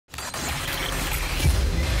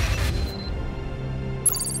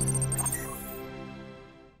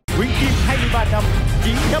3 năm,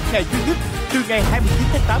 chỉ 5 ngày duy nhất, từ ngày 29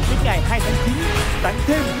 tháng 8 đến ngày 2 tháng 9, tặng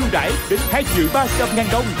thêm ưu đãi đến 2.300.000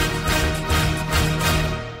 đồng.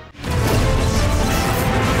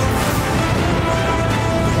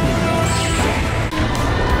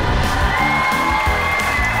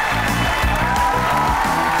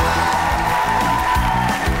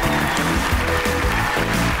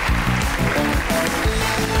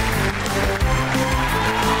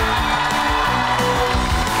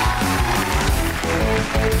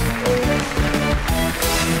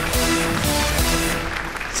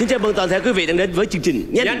 Xin chào mừng toàn thể quý vị đang đến với chương trình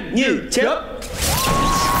Nhanh Như Chớp.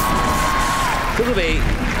 Thưa quý vị,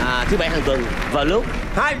 thứ bảy hàng tuần vào lúc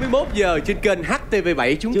 21 giờ trên kênh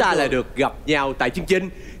HTV7 chúng ta lại được gặp nhau tại chương trình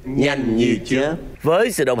Nhanh Như Chớp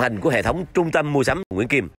với sự đồng hành của hệ thống trung tâm mua sắm Nguyễn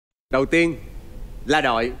Kim. Đầu tiên là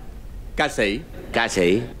đội ca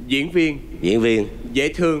sĩ, diễn viên dễ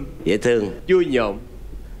thương, vui nhộn,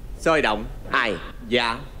 sôi động. Ai?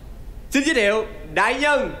 Dạ, xin giới thiệu đại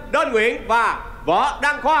nhân Đôn Nguyễn và Võ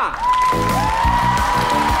Đăng Khoa.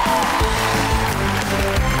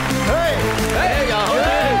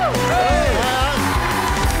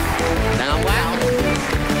 Đàn ông quá.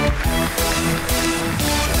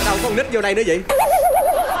 Ở đâu có con nít vô đây nữa vậy?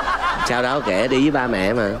 Sao đó kể đi với ba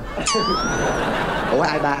mẹ mà. Ủa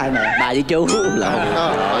ai ba ai mẹ? Bà với chú lộn.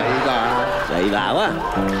 Vậy bà quá.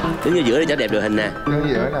 Đứng ở giữa để cho đẹp đội hình nè. Đứng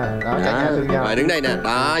giữa nè, đó cả nhà thương nhau. Rồi đứng đây nè,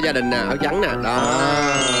 đó gia đình nè, áo trắng nè, đó.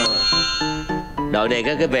 Đội này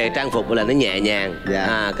cái về trang phục là nó nhẹ nhàng.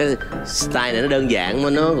 Dạ. Cái style này nó đơn giản mà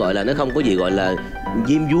nó gọi là nó không có gì gọi là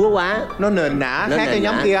diêm dúa quá. Nó nền nã khác cái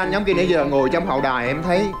nhóm kia anh. Nhóm kia nãy giờ ngồi trong hậu đài em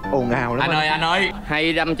thấy ồn ào lắm. Anh ơi,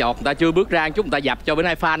 hay đâm chọt người ta chưa bước ra chút người ta dập cho bữa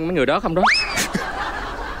nay fan mấy người đó không đó.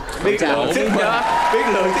 Biết lượng sức mình, biết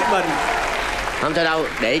lượng sức mình. Không sao đâu,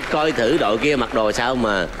 để coi thử đội kia mặc đồ sao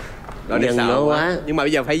mà nhân nó quá. Nhưng mà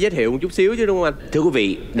bây giờ phải giới thiệu một chút xíu chứ đúng không anh? Thưa quý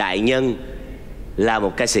vị, đại nhân là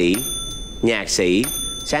một ca sĩ, nhạc sĩ,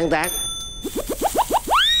 sáng tác.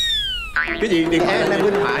 Cái gì điện thoại Em đang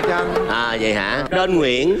minh họa cho anh. À vậy hả? Đôn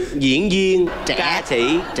Nguyễn, diễn viên, ca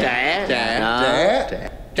sĩ, trẻ.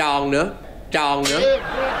 Tròn nữa.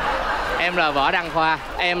 Em là Võ Đăng Khoa.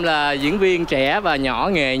 Em là diễn viên trẻ và nhỏ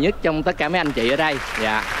nghề nhất trong tất cả mấy anh chị ở đây.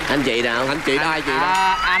 Dạ. Anh chị nào? Anh chị ai chị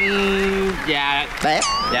đó? Anh và Bé.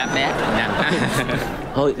 Dạ bé. Dạ.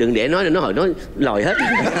 Thôi đừng để nói hỏi nói lòi hết.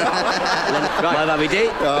 Rồi mời vào vị trí.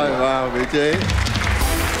 Rồi vào vị trí.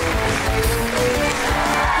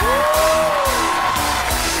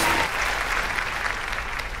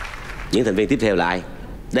 Những thành viên tiếp theo là ai?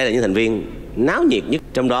 Đây là những thành viên náo nhiệt nhất,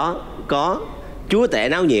 trong đó có chúa tể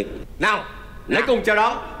náo nhiệt. Nào, hãy cùng chào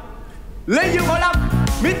đón Dương Bảo Lâm,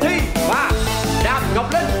 Misthy và Đàm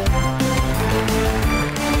Ngọc Linh.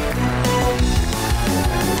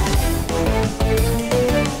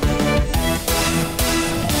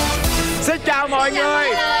 Xin chào mọi người.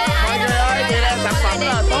 Mọi người ơi, chị đang sản phẩm rất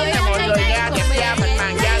là tốt nha mọi người nha. Đẹp da, mịn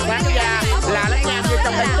màng da, sáng da, là lấy nhanh như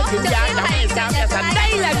trong đánh thức hiện da, đậm ngày sao da sạch.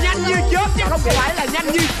 Đây là nhanh như chớp chứ không phải là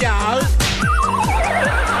nhanh như chợ.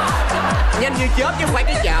 Nhanh như chớp chứ không phải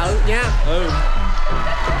cái chợ nha.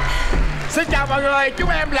 Xin chào mọi người, chúng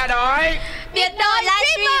em là đội Biệt đội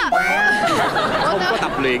livestream. Không có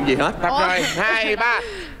tập luyện gì hết. tập rồi, 2, 3.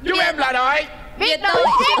 Chúng em là đội Biệt đội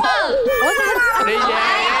streamer. đi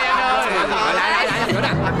về em ơi. Lại chỗ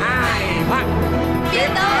nào? 2, 3. Biệt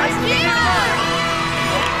đội streamer.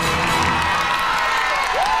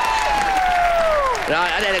 Rồi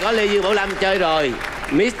ở đây là có Dương Bảo Lâm chơi rồi,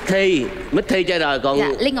 Misthy chơi rồi, còn Dạ,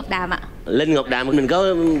 Linh Ngọc Đàm ạ. Linh Ngọc Đàm mình có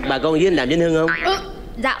bà con với anh Đàm Vĩnh Hưng không?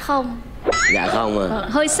 Dạ không. Dạ không à.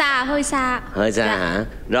 Hơi xa. Hơi xa dạ. hả?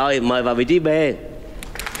 Rồi mời vào vị trí B.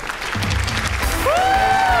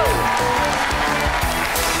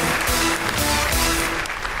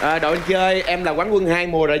 Đội chơi em là quán quân 2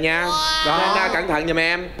 mùa rồi nha. Nên cẩn thận giùm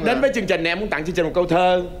em. Đến với chương trình này em muốn tặng chương trình một câu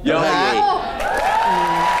thơ. Vô gì?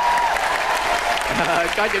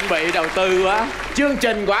 Có chuẩn bị đầu tư quá. Chương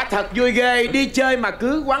trình quả thật vui ghê, đi chơi mà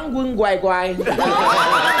cứ quán quân hoài.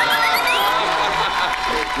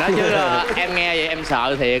 Nói chứ em nghe vậy em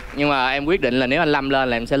sợ thiệt. Nhưng mà em quyết định là nếu anh Lâm lên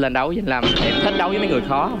là em sẽ lên đấu với anh Lâm. Em thích đấu với mấy người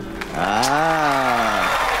khó.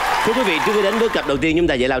 Thưa quý vị, trước khi đến với cặp đầu tiên chúng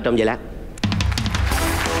ta giải lao trong giây lát.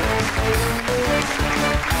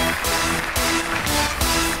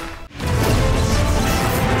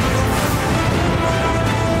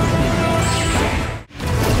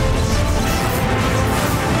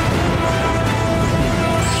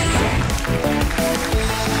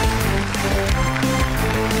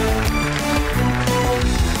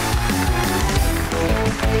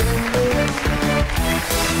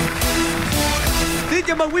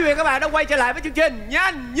 chào mừng quý vị và các bạn đã quay trở lại với chương trình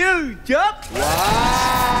Nhanh Như Chớp.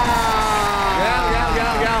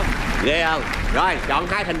 Ghê không? Rồi, chọn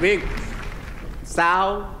 2 thành viên.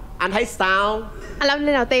 Sao? Anh thấy sao? Anh Lâm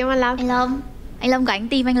lên đầu tiên không anh Lâm? Anh Lâm của anh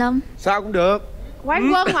tim anh Lâm. Sao cũng được.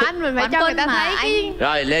 Quán quân mà anh, mình phải Quán cho quân người ta mà thấy anh.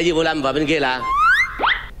 Rồi Lê Dương Bảo Lâm và bên kia là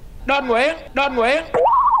Đơn Nguyễn.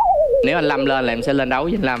 Nếu anh Lâm lên là em sẽ lên đấu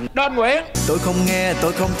với anh Lâm. Đơn Nguyễn. Tôi không nghe,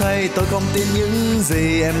 tôi không thấy, tôi không tin những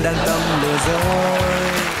gì em đang tâm lừa dối.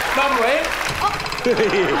 Đơn Nguyễn.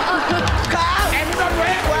 Em Đơn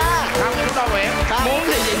Nguyễn. Không, em Đơn Nguyễn. Muốn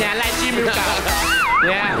thì về nhà livestream yêu cầu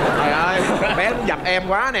nha. Trời ơi, bé nó dập em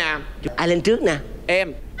quá nè. ai lên trước nè?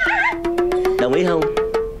 Em. Đồng ý không?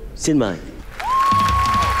 Xin mời.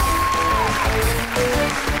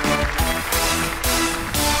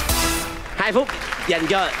 Hai phút dành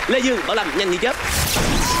cho Lê Dương Bảo Lâm Nhanh Như Chớp.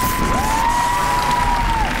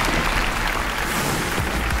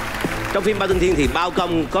 Trong phim Bao Tinh Thiên thì bao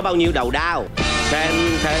công có bao nhiêu đầu đao? Bao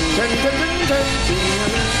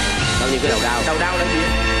nhiêu cái đầu đao? Đầu đao là gì?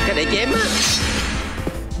 Cái để chém á.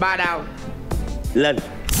 3 đao. Lên.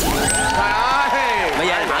 Trời ơi.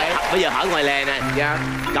 Bây giờ hỏi ngoài lề nè. Dạ.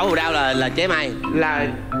 Cẩu đầu đao là chém ai? Là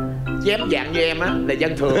chém dạng như em á, là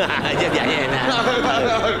dân thường. Chém dạng như em nè.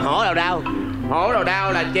 Hổ đầu đao. Hổ đầu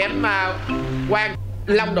đao là chém quan.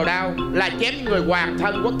 Long đầu đao là chém người hoàng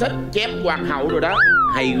thân quốc thích, chém hoàng hậu rồi đó.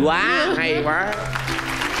 Hay quá. Hay quá.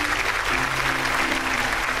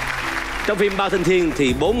 Trong phim Bao Tinh Thiên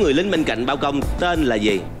thì 4 người lính bên cạnh bao công tên là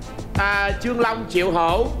gì? Chương Long, Triệu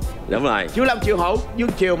Hổ. Đúng rồi. Chương Long, Triệu Hổ, Dương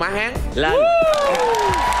Triều, Mã Hán. Lên.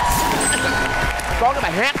 Có cái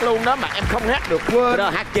bài hát luôn đó mà em không hát được, quên. Cái đó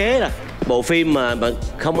hát chế rồi. Bộ phim mà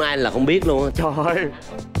không ai là không biết luôn á. Trời ơi.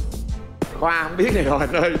 Khoa không biết này rồi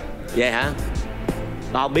anh ơi. Vậy hả?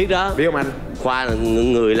 Tao không biết đó. Biết không anh? Khoa là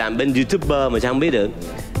người làm bên YouTuber mà sao không biết được.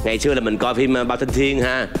 Ngày xưa là mình coi phim Bao Tinh Thiên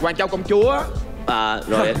ha. Hoàng Châu Công Chúa.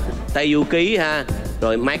 Rồi Tây Du Ký ha.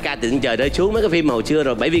 Rồi Mai Ca Từ Trời Rơi Xuống, mấy cái phim hồi xưa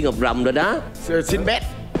rồi 7 viên ngọc rồng rồi đó. Sinbad.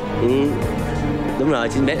 Đúng rồi,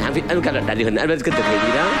 Sinbad. Hãng phim anh đài truyền hình anh thực hiện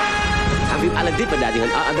gì đó. Hãng phim Alan tiếp và đài truyền hình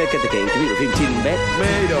anh thực hiện phim Sinbad. Mê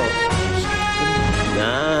đồ.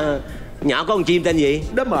 Đó. Nhỏ có con chim tên gì?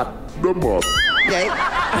 Đớm mệt. Vậy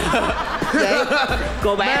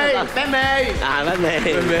Cô bé Mê. Bé Mê. bé Mê.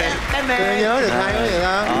 Bé Mê. tôi nhớ được hai cái gì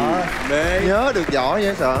đó. Nhớ được giỏi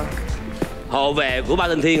vậy sợ. Hộ vệ của Bao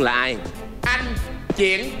Tinh Thiên là ai? Anh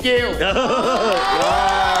Triển Chiêu.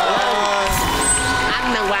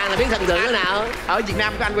 Anh đàng hoàng là biết thần tượng thế nào? Ở Việt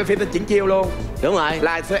Nam có anh quay phim tên Triển Chiêu luôn. Đúng rồi.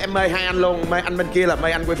 Là em mê hai anh luôn. Mê anh bên kia là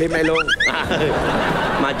mê anh quay phim này luôn.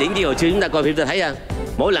 Mà Triển Chiêu hồi xưa chúng ta coi phim ta thấy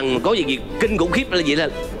mỗi lần có gì kinh khủng khiếp là gì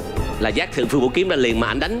là giác thượng phương vũ kiếm ra liền, mà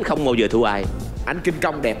anh đánh không bao giờ thua ai. Anh kinh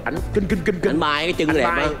công đẹp, anh kinh. Anh bay cái chân anh đẹp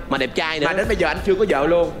bay. mà đẹp trai nữa. Mà đến bây giờ anh chưa có vợ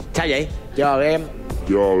luôn. Sao vậy? Chờ em.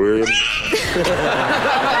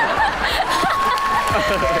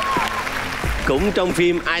 Cũng trong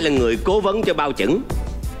phim ai là người cố vấn cho Bao Chẩn?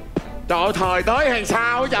 Trời ơi, thời tới hàng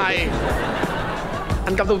sao trời.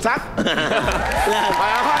 Anh Công Tung Sách. Trời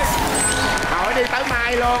ơi. Hỏi đi tới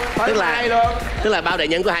mai luôn. Tới mai luôn. Tức là Bao đại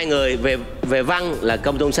nhân có hai người. Về văn là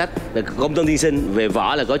Công Tôn Sách, là Công Tôn Tiên Sinh. Về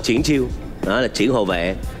võ là có Triển Chiêu, đó là Triển Hộ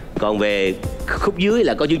Vệ. Còn về khúc dưới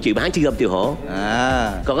là có Dương Triệu Bán Chi Gâm Tiêu Hổ.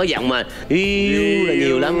 Còn có giọng mà yêu là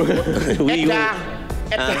nhiều lắm. Quy là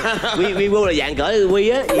dạng cỡ Quy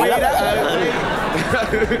á.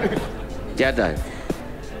 Chết rồi.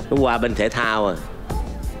 Nó qua bên thể thao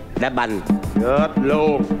đá banh. Chết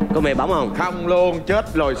luôn. Có mê bóng không? Không luôn,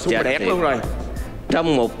 chết rồi, sung đẹp luôn rồi.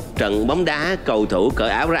 Trong một trận bóng đá, cầu thủ cởi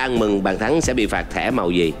áo ra ăn mừng bàn thắng sẽ bị phạt thẻ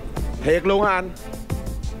màu gì? Thiệt luôn hả anh?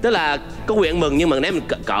 Tức là có quyền mừng nhưng mà nếu mình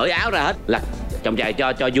cởi áo ra hết là trọng tài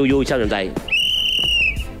cho vui sau trọng tài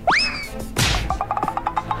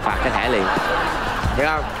phạt cái thẻ liền. Thiệt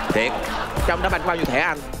không? Thiệt. Trong đá banh bao nhiêu thẻ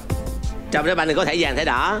anh? Trong đá banh thì có thẻ vàng, thẻ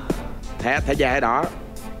đỏ. Thẻ vàng, thẻ đỏ.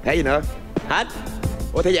 Thẻ gì nữa? Hết.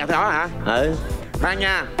 Ủa thẻ vàng, thẻ đỏ hả? Khoan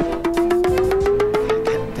nha.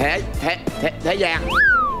 Thẻ vàng.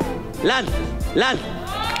 Lên.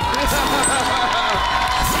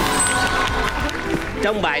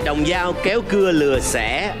 Trong bài Đồng Dao kéo cưa lừa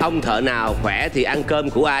xẻ, ông thợ nào khỏe thì ăn cơm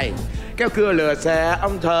của ai? Kéo cưa lừa xẻ,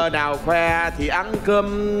 ông thợ nào khoe thì ăn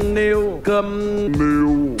cơm niêu. Kéo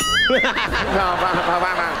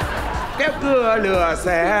cưa lừa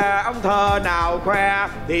xẻ, ông thợ nào khoe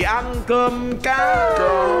thì ăn cơm cá.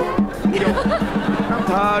 Ông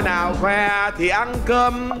thợ nào khoe thì ăn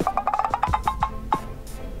cơm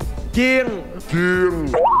chiên.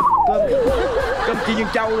 Cơm chiên Dương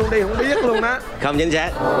Châu luôn đi, không biết luôn á. Không chính xác.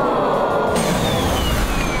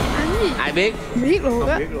 Ai biết? Biết luôn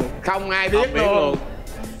á. Không ai biết luôn.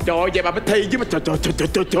 Trời ơi, vậy bà Misthy chứ mà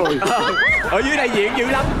trời. Ở dưới đây diện dữ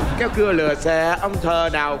lắm. Kéo cưa lừa xe, ông thờ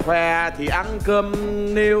nào khoe thì ăn cơm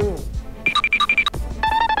niêu,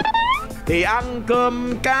 thì ăn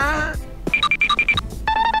cơm cá,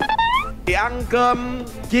 thì ăn cơm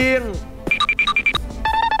chiên.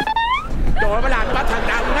 Trời ơi, mới làm cho bà thần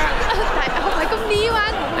đồng đó. Tại không phải cơm niêu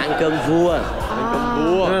anh. Ăn cơm vua. Cơm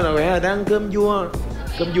vua. Nó là mẹ đang cơm vua.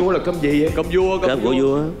 Cơm vua là cơm gì vậy? Cơm vua. Cơm của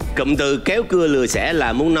vua. Cụm từ kéo cưa lừa xẻ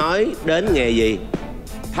là muốn nói đến nghề gì?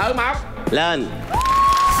 Thợ mộc. Lên.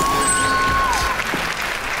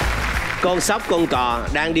 Con sóc con cò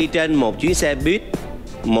đang đi trên một chuyến xe buýt.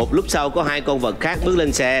 Một lúc sau có hai con vật khác bước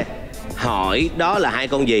lên xe. Hỏi đó là hai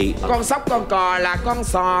con gì? Con sóc con cò là con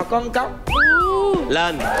sò con cóc.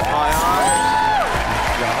 Lên. Trời ơi.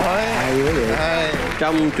 Rồi. Hay quá vậy.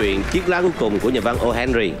 Trong truyện Chiếc lá cuối cùng của nhà văn O.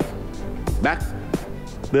 Henry, bác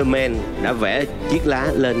Berman đã vẽ chiếc lá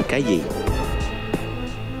lên cái gì?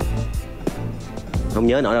 Không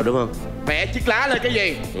nhớ nổi đâu đúng không? Vẽ chiếc lá lên cái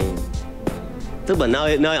gì? Tức là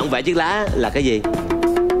nơi ông vẽ chiếc lá là cái gì?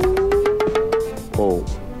 Ồ,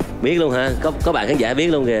 biết luôn hả? Có bạn khán giả biết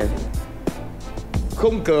luôn kìa.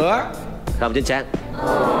 Khung cửa. Không chính xác.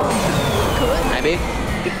 Ai biết?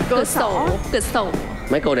 Cửa sổ.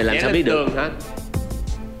 Mấy cô này làm sao biết được? Hả?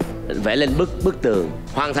 Vẽ lên bức tường.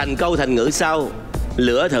 Hoàn thành câu thành ngữ sau.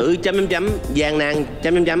 Lửa thử ... gian nan ...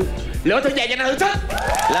 Lửa thử dài cho nó thử sức.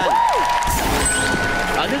 Lên.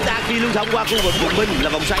 Ở nước ta khi lưu thông qua khu vực Quận Minh là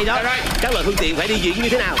vòng xoay đó, các loại phương tiện phải di chuyển như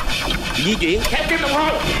thế nào? Di chuyển theo kim đồng hồ.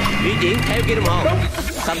 Di chuyển theo kim đồng hồ. Đúng.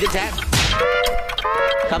 Không chính xác.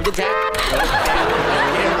 Không chính xác.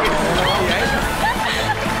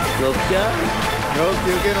 Ngược chứ. Ngược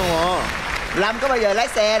chiều kim đồng hồ. Lâm có bao giờ lái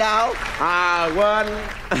xe đâu? À quên.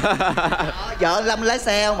 Vợ Lâm lái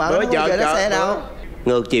xe không mà? Bữa Không bao giờ lái xe đâu.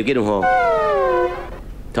 Ngược chiều kim đồng hồ.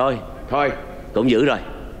 Thôi cũng dữ rồi.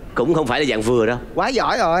 Cũng không phải là dạng vừa đâu. Quá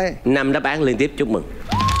giỏi rồi. 5 đáp án liên tiếp, chúc mừng.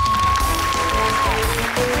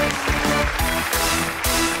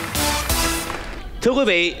 Thưa quý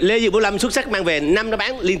vị, Lê Dương Bảo Lâm xuất sắc mang về 5 đáp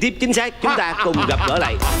án liên tiếp chính xác. Chúng ta cùng gặp gỡ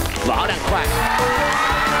lại Võ Đăng Khoa.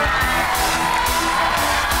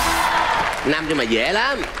 5 nhưng mà dễ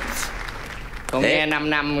lắm. Con nghe 5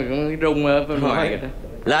 năm cũng rung ở bên ngoài rồi đó.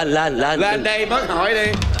 Lên đây bớt hỏi đi.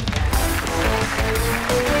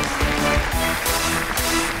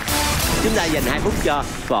 Chúng ta dành 2 phút cho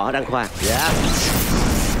Võ Đăng Khoa.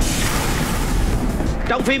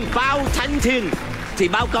 Trong phim Bao Thanh Thiên thì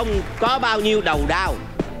Bao Công có bao nhiêu đầu đao?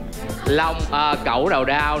 Long, cẩu đầu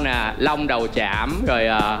đao nè, long đầu chạm, rồi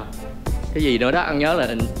cái gì nữa đó, anh nhớ là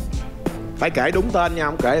phải kể đúng tên nha,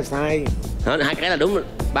 không kể là sai. 2 cái là đúng.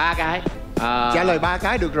 3 cái. Trả lời 3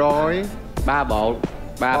 cái được rồi. 3 bộ,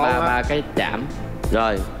 3 cái chạm.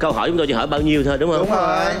 Rồi, câu hỏi chúng tôi chỉ hỏi bao nhiêu thôi đúng không? Đúng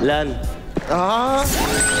rồi. Lên. Đó.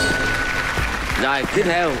 Rồi, tiếp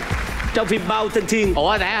theo. Trong phim Bao Thanh Thiên.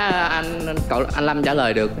 Ủa nãy anh Lâm trả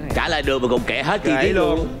lời được. Trả lời được mà còn kể hết chi tiết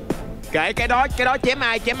luôn. Kể cái đó chém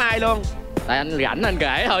ai luôn. Tại anh rảnh anh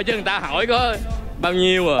kể thôi chứ người ta hỏi có bao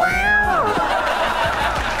nhiêu à.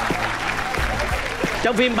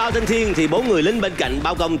 Trong phim Bao Thanh Thiên thì 4 người lính bên cạnh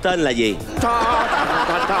Bao Công tên là gì?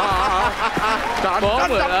 4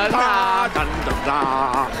 người lính.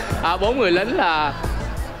 4 người lính là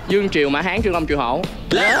Dương Triều, Mã Hán, Trương Long, Triệu Hổ.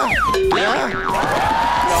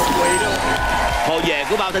 Hộ vệ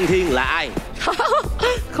của Bao Thanh Thiên là ai?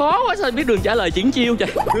 Khó quá, sao biết đường trả lời triển chiêu trời.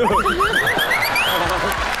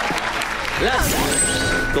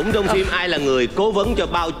 Cũng trong phim ai là người cố vấn cho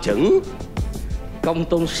Bao Chẩn? Công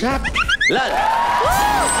Tôn Sát. Lên.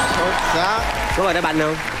 Có bài đá banh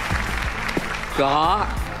không? Có.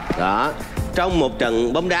 Đó. Trong một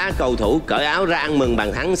trận bóng đá, cầu thủ cởi áo ra ăn mừng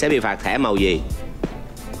bàn thắng sẽ bị phạt thẻ màu gì?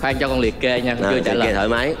 Khoan cho con liệt kê nha, chưa trả lời. Thoải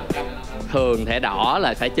mái. Thường thẻ đỏ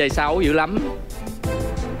là phải chơi xấu dữ lắm.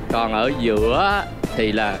 Còn ở giữa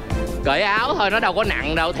thì là cởi áo thôi, nó đâu có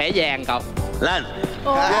nặng đâu, thẻ vàng cậu. Lên.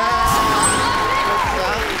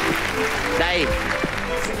 Đây,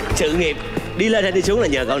 sự nghiệp đi lên hay đi xuống là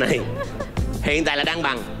nhờ cậu này. Hiện tại là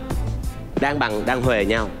đang huề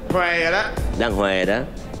nhau. Huề rồi đó. Đang huề đó.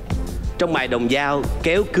 Trong bài Đồng Dao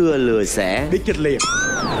kéo cưa lừa xẻ, biết chích liền.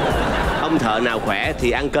 Ông thợ nào khỏe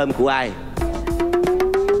thì ăn cơm của ai?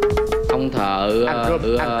 Ông thợ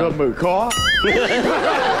ăn cơm mừ khó.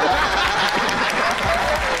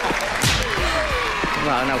 Ông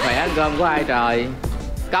thợ nào khỏe ăn cơm của ai trời?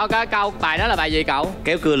 Câu bài đó là bài gì cậu?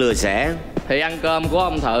 Kéo cưa lừa xẻ. Thì ăn cơm của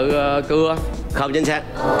ông thợ cưa. Không chính xác.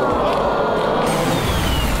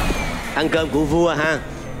 Ăn cơm của vua ha.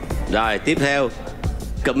 Rồi tiếp theo.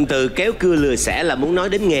 Cụm từ kéo cưa lừa xẻ là muốn nói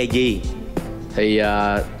đến nghề gì? Thì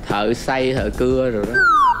thợ xay, thợ cưa rồi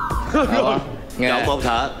đó. Chọn một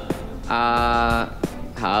thợ.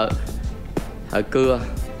 Thợ cưa.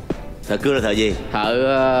 Thợ cưa là thợ gì?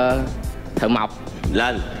 Thợ mộc.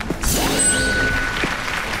 Lên.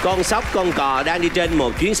 Con sóc con cò đang đi trên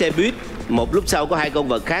một chuyến xe buýt. Một lúc sau có hai con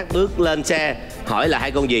vật khác bước lên xe. Hỏi là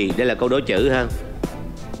hai con gì? Đây là câu đố chữ ha.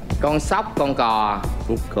 Con sóc con cò.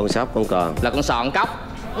 Con sóc con cò là con sòn cóc.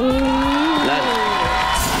 Lên.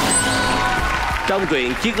 Trong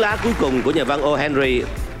truyện Chiếc lá cuối cùng của nhà văn O. Henry,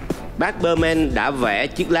 bác Berman đã vẽ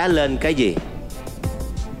chiếc lá lên cái gì?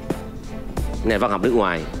 Này văn học nước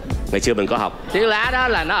ngoài. Ngày xưa mình có học. Chiếc lá đó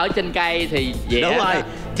là nó ở trên cây thì vẽ. Đúng rồi.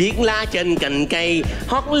 Chiếc lá trên cành cây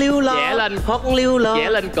hót liêu lo. Vẽ lên, hót liêu lo. Vẽ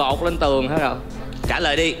lên cột, lên tường hết rồi. Trả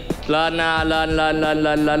lời đi. Lên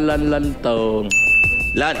tường.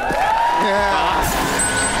 Lên.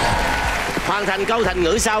 Hoàn thành câu thành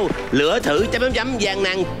ngữ sau. Lửa thử chấm chấm gian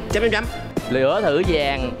nan chấm chấm. Lửa thử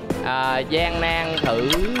vàng, gian nan thử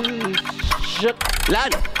sức.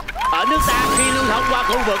 Lên. Ở nước ta khi lưu thông qua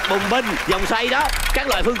khu vực bùng binh, vòng xoay đó, các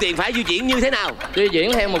loại phương tiện phải di chuyển như thế nào? Di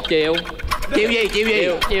chuyển theo một chiều. Chiều gì? Chiều gì?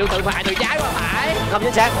 Chiều từ phải, từ trái qua phải. Không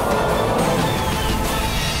chính xác.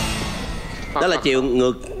 Đó là chiều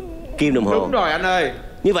ngược kim đồng hồ. Đúng rồi anh ơi.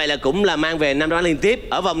 Như vậy là cũng là mang về 5 đáp án liên tiếp.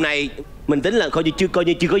 Ở vòng này mình tính là coi như chưa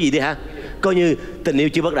có gì đi hả? Coi như tình yêu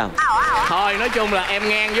chưa bắt đầu. Thôi nói chung là em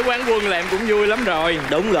ngang với quán quân là em cũng vui lắm rồi.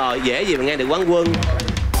 Đúng rồi, dễ gì mà ngang được quán quân.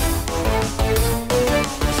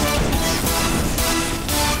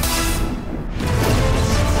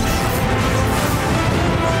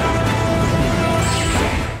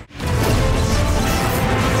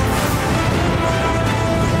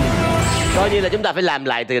 Coi như là chúng ta phải làm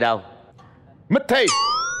lại từ đầu. Misthy,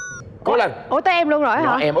 cố lên. Ủa tới em luôn rồi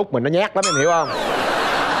hả? Em út mình nó nhát lắm em hiểu không?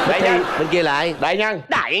 Đại nhân. Bên kia lại. Đại nhân.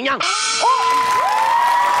 Đại nhân.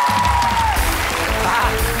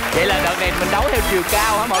 Vậy là đợt này mình đấu theo chiều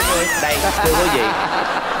cao hả mọi người? Đây, thưa quý vị,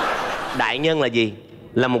 đại nhân là gì?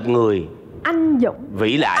 Là một người anh dũng,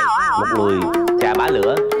 vĩ đại, một người trà bá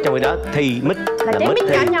lửa. Trong khi đó thì mít là trái mít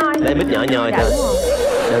nhỏ nhoi. Lấy mít nhỏ nhoi thôi.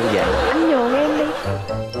 Đơn giản. Anh nhường em đi.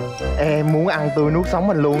 Em muốn ăn tươi nuốt sống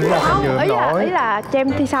anh luôn chứ không nhường nổi. Ý là cho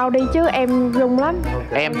em thi sau đi chứ em run lắm.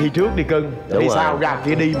 Em thi trước đi cưng. Thi sau ra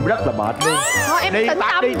kia đi rất là mệt luôn. Thôi em đi tỉnh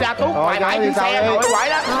tâm. Đi ra tuốt ngoài bãi đi xe nổi quậy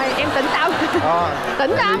đó. Thôi em tỉnh tâm.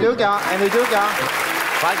 Tỉnh tâm. Em đi trước cho, em đi trước cho.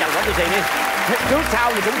 Khoan chồng có tôi đi. Trước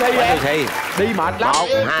sau thì cũng thi em. Đi mệt lắm. 1,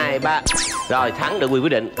 2, 3. Rồi thắng được quyền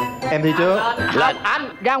quyết định. Em thi trước. Lên.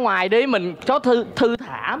 Anh ra ngoài đi, mình có thư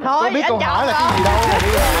thả. Thôi biết câu hỏi là cái gì đâu mà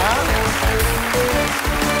đi hả?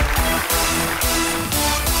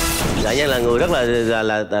 Đại nhân là người rất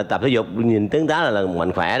là tập thể dục, nhìn tướng tá là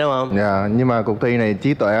mạnh khỏe đúng không? Dạ, nhưng mà cuộc thi này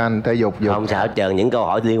trí tuệ anh, thể dục Không sao, chờ những câu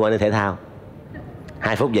hỏi liên quan đến thể thao.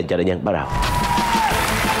 2 phút dành cho đại nhân, bắt đầu.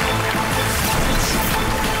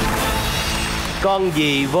 Con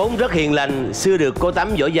gì vốn rất hiền lành, xưa được cô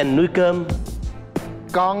Tắm dỗ dành nuôi cơm?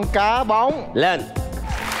 Con cá bóng. Lên.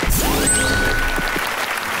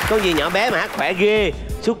 Con gì nhỏ bé mà hát khỏe ghê,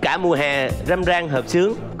 suốt cả mùa hè râm ran hợp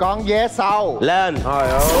sướng? Con ve sầu. Lên. Trời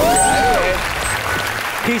ơi.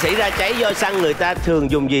 Khi xảy ra cháy do xăng, người ta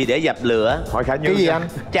thường dùng gì để dập lửa? Hỏi Khả Như. Cái gì anh?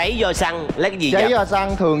 Cháy do xăng, lấy cái gì cháy dập? do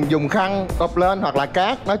xăng thường dùng khăn cột lên hoặc là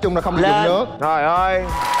cát, nói chung là không được dùng nước. Trời ơi.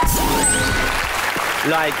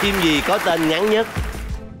 Loài chim gì có tên ngắn nhất?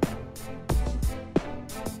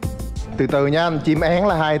 Từ từ nha anh, chim én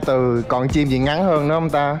là 2 từ, còn chim gì ngắn hơn nữa không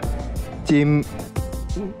ta?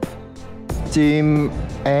 Chim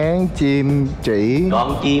én, chim chỉ.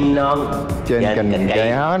 Con chim non trên cành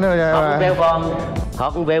cây đó nữa. Hót véo von,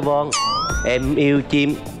 hót véo von. Em yêu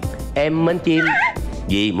chim, em mến chim,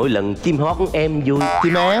 vì mỗi lần chim hót em vui.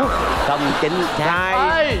 Chim én. Không chính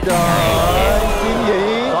xác. Trời ơi, chim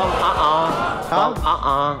gì? Con o. Con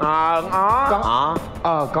o. Con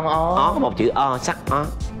O. con ó. Ó có một chữ o, sắc o.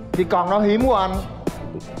 Cái con nó hiếm của anh.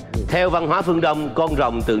 Theo văn hóa phương Đông, con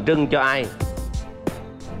rồng tượng trưng cho ai?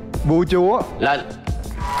 Vua chúa. Lên.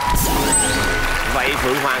 Vậy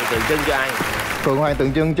Phượng Hoàng tượng trưng cho ai? Phượng Hoàng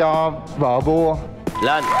tượng trưng cho vợ vua.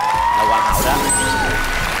 Lên. Là hoàng hậu đó.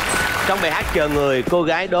 Trong bài hát Chờ Người, cô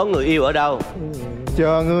gái đón người yêu ở đâu?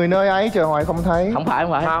 Chờ người nơi ấy, chờ hoài không thấy. Không phải.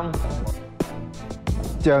 Không.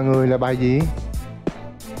 Chờ người là bài gì?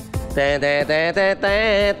 Tè tè tè tè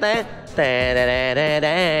tè tè tè đè đè đè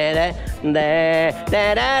đè đè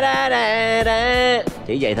đè đè đè đè.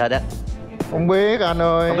 Chỉ vậy thôi đó. Không biết anh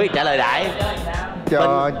ơi. Không biết trả lời đại.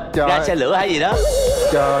 Chờ ra xe lửa hay gì đó.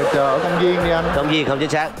 Chờ ở công viên đi anh. Công viên không chính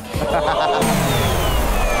xác.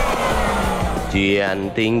 Chuyện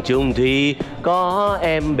tình chung thủy có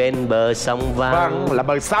em bên bờ sông vắng. Vâng, là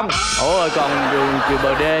bờ sông. Ủa rồi còn chiều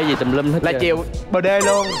bờ đê gì tùm lum hết. Là chiều bờ đê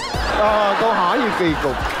luôn. Câu hỏi gì kỳ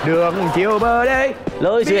cục. Đường chiều bờ đi.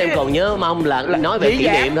 Lối xưa em còn nhớ mong là nói về kỷ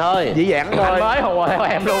niệm thôi. Dĩ dãn thôi. Anh mới hùa theo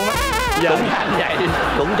em luôn á. Giờ anh vậy.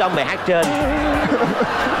 Cũng trong bài hát trên.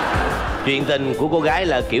 Chuyện tình của cô gái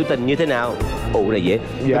là kiểu tình như thế nào? Ủ này dễ.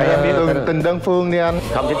 Dạ em biết tình đơn phương đi anh.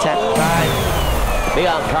 Không chính xác. Biết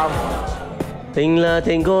không? Không. Tình là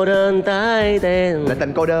tình cô đơn tái tên. Là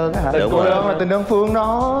tình cô đơn hả? Tình cô đơn là tình đơn phương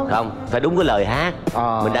đó. Không, phải đúng cái lời hát.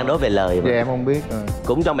 Mình đang nói về lời mà. Dạ em không biết.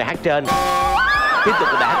 Cũng trong bài hát trên. Tiếp tục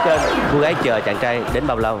bài hát trên. Cô gái chờ chàng trai đến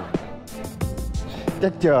bao lâu?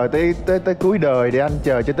 Chắc chờ tới cuối đời để anh,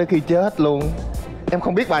 chờ cho tới khi chết luôn. Em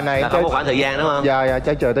không biết bài này. Là không có khoảng thời gian đúng không? Dạ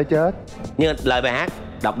chắc chờ tới chết. Nhưng lời bài hát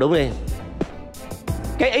đọc đúng đi.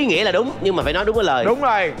 Cái ý nghĩa là đúng nhưng mà phải nói đúng cái lời. Đúng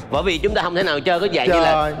rồi. Bởi vì chúng ta không thể nào chơi cái dạng như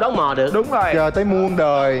là đón mò được. Đúng rồi. Chờ tới muôn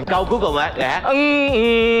đời. Câu cuối cùng á, hát.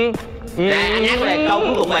 Nè, anh hát lại câu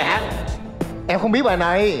cuối cùng bài hát. Em không biết bài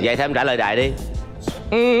này. Vậy thì em trả lời đại đi.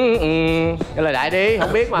 Cái lời đại đi,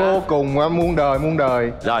 không biết mà. Vô cùng muôn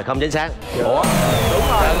đời. Rồi, không chính xác. Ủa? Đúng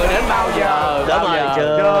rồi. Chờ người đến bao giờ? Đúng rồi,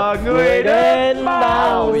 Chờ người đến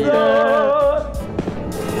bao giờ?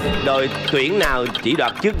 Đội tuyển nào chỉ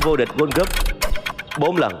đoạt chức vô địch World Cup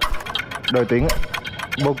 4 lần? Đội tuyển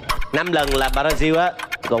 5 lần là Brazil á,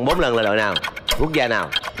 còn 4 lần là đội nào? Quốc gia nào?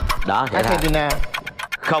 Đó, Argentina.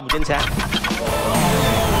 Không chính xác.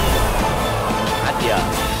 Hết giờ.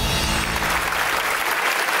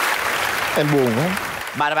 Em buồn quá.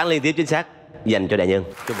 3 đáp án liên tiếp chính xác dành cho đại nhân.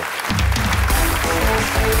 Chúc mừng.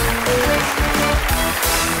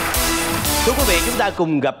 Thưa quý vị, chúng ta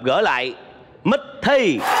cùng gặp gỡ lại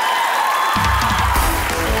Misthy.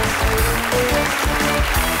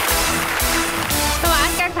 Sao mà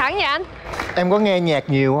anh căng thẳng vậy anh? Em có nghe nhạc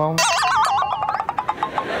nhiều không?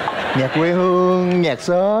 Nhạc quê hương, nhạc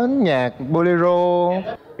sến, nhạc bolero.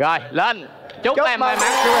 Rồi, lên. Chúc em may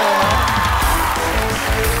mắn.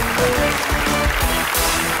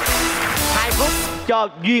 2 phút cho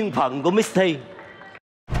duyên phận của Misthy.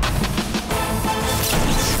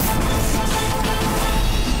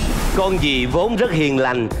 Con gì vốn rất hiền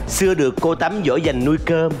lành, xưa được cô Tắm dỗ dành nuôi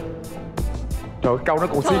cơm. Trời, câu nó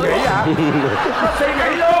còn suy nghĩ hả? Suy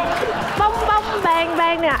nghĩ luôn. Bong bong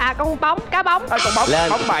bang nè. À con bóng, cá bóng. Con bóng, lên.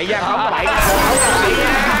 bóng bậy nha, bóng bậy nha.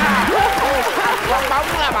 Con bóng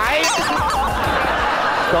là bậy.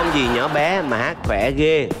 Con gì nhỏ bé mà hát khỏe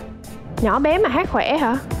ghê. Nhỏ bé mà hát khỏe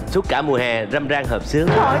hả? Suốt cả mùa hè râm ran hợp xướng.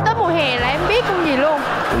 Trời, tới mùa hè là em biết con gì luôn.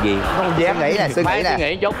 Con gì? Không dám nghĩ nè, suy nghĩ Suy nè.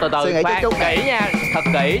 nghĩ chút từ từ. Suy nghĩ chút kỹ nha. Thật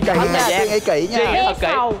kỹ cho hết thời gian. Suy nghĩ kỹ nha. Suy nghĩ thật kỹ.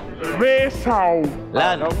 Ve sầu.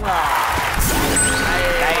 Lên. Đúng rồi.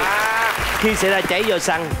 Đây. Khi xảy ra cháy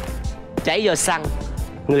do xăng,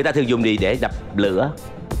 người ta thường dùng gì để dập lửa?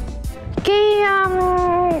 Cái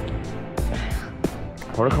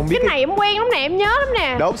Thôi nó không biết. cái này em quen lắm nè, em nhớ lắm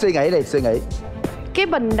nè. Đốt suy nghĩ đi, suy nghĩ. Cái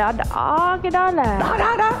bình đỏ cái đó là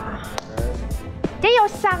đó. Cháy vô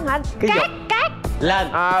xăng hả? Cát. Lên.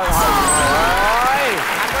 Thôi.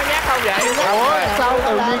 Anh có nhát không vậy? Ủa sao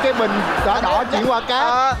tự nhiên cái bình đỏ chuyển qua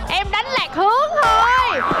cát? Em đánh lạc hướng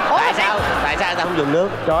thôi. Ủa, Tại sao ta không dùng nước?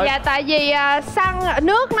 Trời. dạ tại vì xăng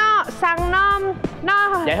nó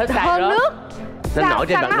Vậy hết sạch hơn rồi. nước. Nó nổi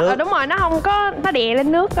trên mặt nước. Đúng rồi, nó không có, nó đè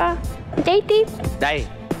lên nước á. Cháy tiếp. Đây,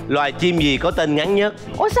 loài chim gì có tên ngắn nhất?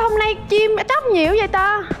 Ủa sao hôm nay chim tóc nhiều vậy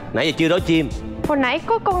ta? Nãy giờ chưa nói chim. Hồi nãy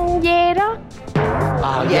có con dê đó.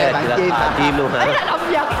 Dê bạn chim. Chim luôn hả? Ấy là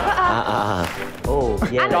động vật á. Ồ,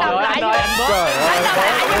 Anh Trời đọc ơi, lại anh ơi, anh bớt. Anh đọc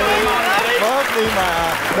lại Bớt đi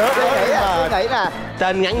mà. Suy nghĩ nè.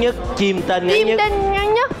 Tên ngắn nhất, chim tên ngắn chim nhất. đinh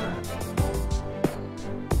ngắn nhất.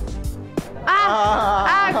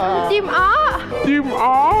 Chim ó. Chim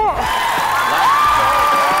ó.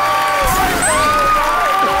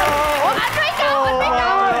 Ủa anh thấy câu.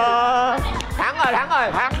 Thắng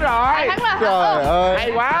rồi. Trời ơi.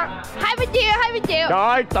 Hay quá. 20 triệu.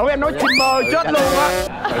 Rồi, tụi em nói chim mơ chết luôn á.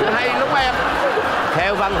 Hay lắm em.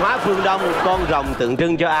 Theo văn hóa phương Đông, con rồng tượng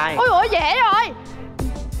trưng cho ai? Ôi dễ rồi.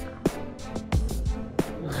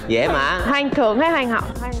 Dễ mà. Hoàng thượng hay hoàng hậu?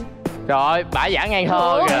 Rồi, bả giảng ngang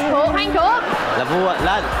thơ kìa. Hoàng thượng. Là vua.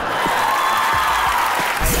 Lên.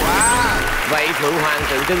 Vậy Phượng Hoàng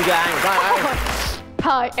tượng trưng cho ai?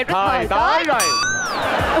 Thời Tới rồi.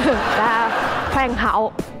 Là hoàng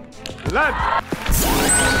hậu. Lên.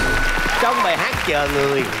 Trong bài hát Chờ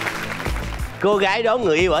Người, cô gái đón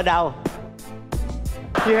người yêu ở đâu?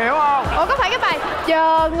 Chị hiểu không? Ủa có phải cái bài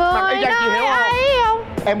chờ người y chang chị hiểu nơi không? ấy không?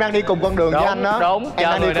 Em đang đi cùng con đường với anh đó. Đúng. Em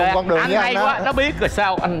đang đi cùng con đường anh với hay anh đó. quá, nó biết rồi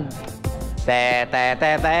sao anh. Tè.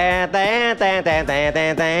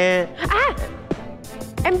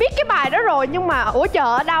 Em biết cái bài đó rồi nhưng mà ủa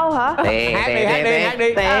chờ ở đâu hả? Hát đi. Em không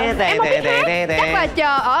biết hát. Chắc là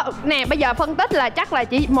chờ ở nè, bây giờ phân tích là chắc là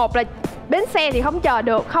chỉ một là bến xe thì không chờ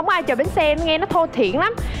được, không ai chờ bến xe, nghe nó thô thiển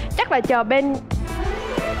lắm. Chắc là chờ bên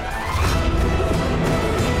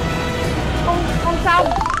con sông.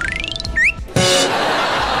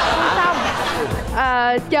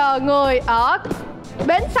 Chờ người ở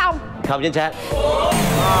bến sông. Không chính xác. Trời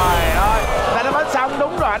ơi, ta nói bến sông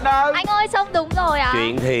đúng rồi anh ơi. Anh ơi sông đúng rồi ạ.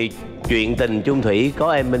 Chuyện thì chuyện tình chung thủy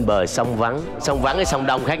có em bên bờ sông vắng. Sông vắng với sông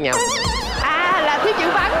đông khác nhau. À là thiếu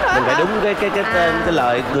chữ vắng nữa. Mình phải đúng cái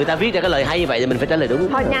lời người ta viết ra cái lời hay như vậy thì mình phải trả lời đúng.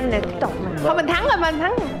 Thôi nhanh nè, tiếp tục nè. Thôi mình thắng rồi, mình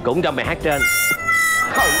thắng. Cũng trong bài hát trên.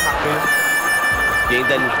 Chuyện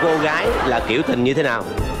tình cô gái là kiểu tình như thế nào?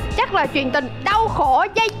 Chắc là chuyện tình đau khổ,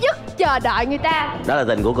 dây dứt, chờ đợi người ta. Đó là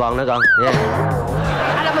tình của con đó con nha.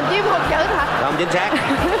 À là mình chiếm một chữ hả? Không chính xác.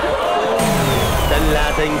 Tình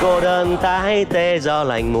là tình cô đơn tái tê do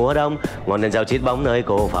lạnh mùa đông, ngọn đèn dầu chiết bóng nơi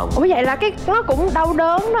cô phòng. Ủa vậy là cái nó cũng đau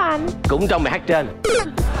đớn đó anh. Cũng trong bài hát trên.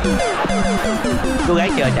 Cô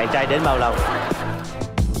gái chờ chàng trai đến bao lâu?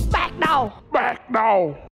 Bạc đầu. Bạc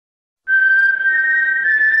đầu.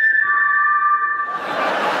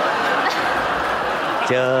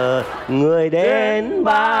 Chờ người đến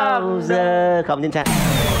bao giờ? Không chính xác.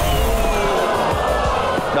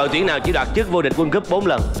 Đội tuyển nào chỉ đoạt chức vô địch World Cup 4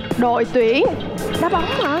 lần? Đội tuyển đá bóng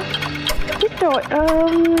hả? Chết rồi.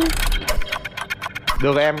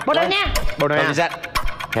 Được em. Bồ Đào Nha. Bồ Đào Nha. Không chính xác.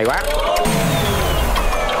 Hay quá.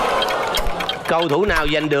 Cầu thủ nào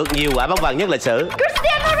giành được nhiều quả bóng vàng nhất lịch sử?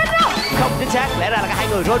 Cristiano Ronaldo. Không chính xác. Lẽ ra là cả hai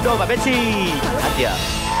người Ronaldo và Messi. Hết giờ.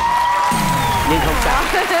 Nhưng không sao.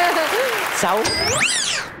 6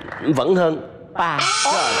 vẫn hơn 3.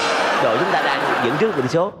 Đội chúng ta đang dẫn trước tỷ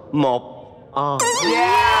số 1.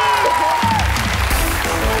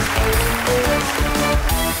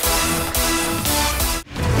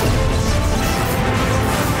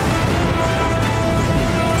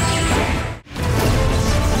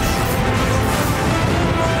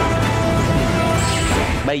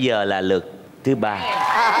 Bây giờ là lượt thứ 3.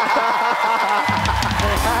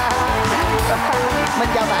 Mình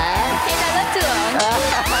chào bạn. Em là lớp trưởng.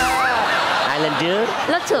 Ai lên trước?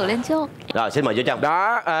 Lớp trưởng lên trước. Rồi xin mời vô trong.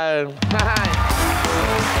 Đó. 2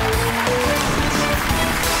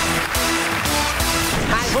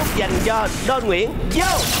 phút dành cho Đôn Nguyễn. Vô.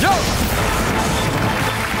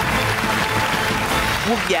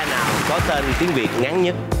 Quốc gia nào có tên tiếng Việt ngắn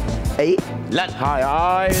nhất? Ý. Lên. Trời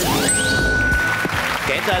ơi.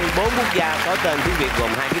 Kể tên 4 quốc gia có tên tiếng Việt gồm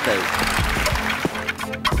 2 ký tự.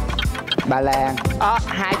 Ba Lan.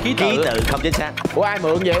 2 ký Ký tự không chính xác. Ủa ai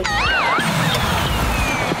mượn vậy?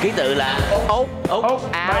 Ký tự là Úc,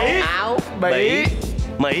 Áo, Bỉ,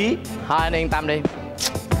 Mỹ. Thôi anh yên tâm đi,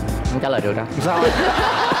 không trả lời được đâu. Sao?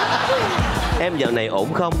 Em dạo này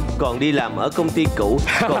ổn không? Còn đi làm ở công ty cũ,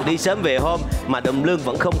 còn đi sớm về hôm mà đồng lương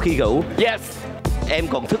vẫn không khi rủ. Yes. Em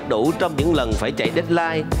còn thức đủ trong những lần phải chạy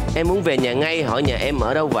deadline. Em muốn về nhà ngay, hỏi nhà em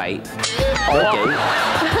ở đâu vậy? Đố chữ.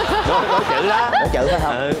 Đố chữ đó. Đố chữ phải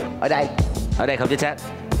không? Ở đây. Ở đây không chính xác.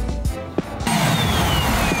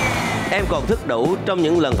 Em còn thức đủ trong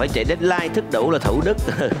những lần phải chạy deadline. Thức đủ là Thủ Đức.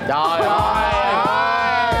 Trời ơi.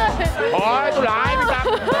 Ôi tôi lại đi Tâm.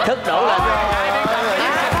 Thức đủ là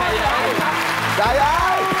Trời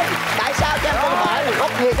ơi. Tại sao cho em câu hỏi mà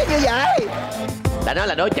khóc thiệt cái như vậy? đã nói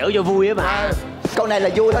là đố chữ cho vui á mà. Câu này là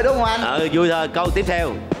vui thôi đúng không anh? Vui thôi. Câu tiếp theo.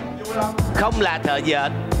 Không là thợ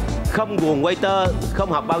dệt, không guồng quay tơ,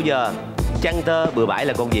 không học bao giờ. Chăn tơ bừa bãi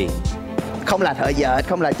là con gì? Không là thợ dệt,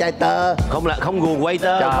 không là trai tơ. Không guồng quay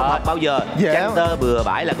tơ, không học bao giờ. Chăn tơ bừa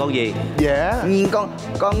bãi là con gì? Dạ.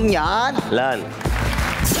 Con nhện. Lên.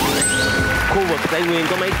 Khu vực Tây Nguyên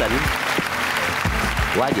có mấy tỉnh?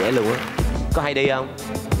 Quá dễ luôn á. Có hay đi không?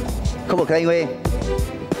 Khu vực Tây Nguyên.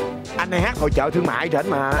 Anh hay hát hội chợ thương mại trên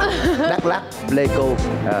mà. Đắk Lắk, Pleiku,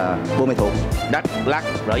 Buôn Ma Thuột. Đắk Lắk,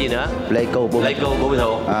 rồi gì nữa? Pleiku, Buôn Ma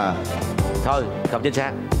Thuột. Thôi, không chính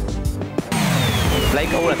xác.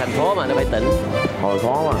 Pleiku là thành phố mà, nó phải tỉnh. Hồi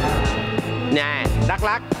khó mà. Nè, Đắk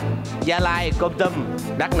Lắk, Gia Lai, Kon Tum,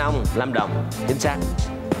 Đắk Nông, Lâm Đồng. Chính xác.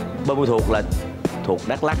 Buôn Ma Thuột là thuộc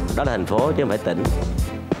Đắk Lắk, đó là thành phố chứ không phải tỉnh.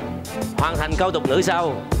 Hoàn thành câu tục ngữ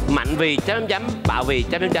sau. Mạnh vì chấm chấm, bạo vì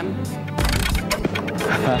chấm chấm.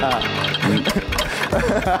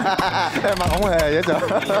 Em mà không hề vậy trời.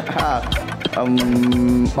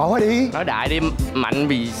 Bỏ đi. Nói đại đi. Mạnh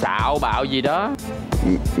vì xạo, bạo gì đó.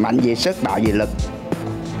 Mạnh vì sức, bạo vì lực.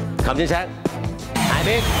 Không chính xác. Ai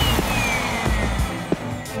biết?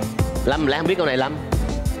 Lâm, lẽ không biết câu này Lâm.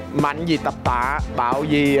 Mạnh vì tập tạ, bạo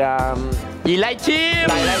vì Vì livestream.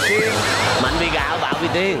 livestream. Mạnh vì gạo, bạo vì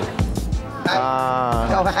tiền.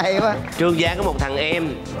 Câu hay quá. Trường Giang có một thằng em,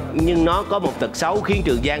 nhưng nó có một tật xấu khiến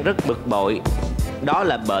Trường Giang rất bực bội. Đó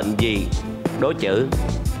là bệnh gì? Đố chữ.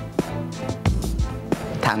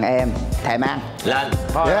 Thằng em thèm ăn. Lên.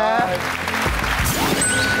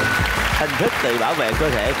 Hình thức tự bảo vệ cơ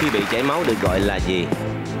thể khi bị chảy máu được gọi là gì?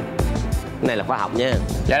 Cái này là khoa học nha.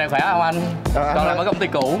 Dạ này khỏe không anh? Còn làm ở công ty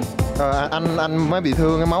cũ. Anh mới bị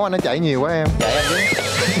thương, cái máu anh nó chảy nhiều quá em. Vậy em biết.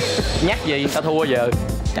 Nhắc gì tao thua giờ.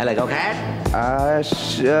 Trả lời câu khác.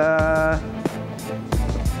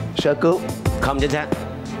 Sơ cứu. Không chính xác.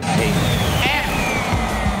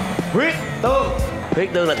 Huyết tương. Huyết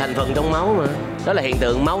tương là thành phần trong máu mà. Đó là hiện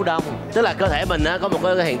tượng máu đông. Tức là cơ thể mình có một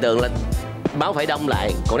cái hiện tượng là máu phải đông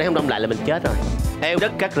lại, còn nếu không đông lại là mình chết rồi. Eo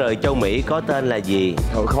đất cắt rời châu Mỹ có tên là gì?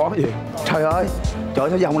 Trời khó gì. Trời ơi, trời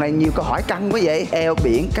ơi, vòng này nhiều câu hỏi căng quá vậy. Eo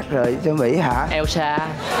biển cắt rời châu Mỹ hả? Elsa.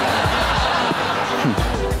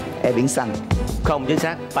 Eo biển xanh. Không chính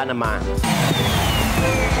xác. Panama.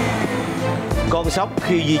 Con sóc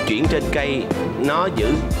khi di chuyển trên cây nó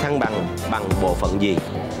giữ thăng bằng bằng bộ phận gì?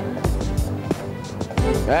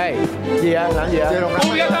 Ê, gì á? Làm gì á?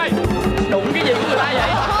 Ui ghê ơi. Đụng cái gì của người ta vậy?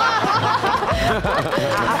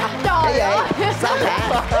 Cái gì? Sao hả?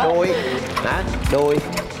 Đùi. Hả? Đùi.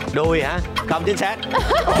 Đùi hả? Không chính xác. Trời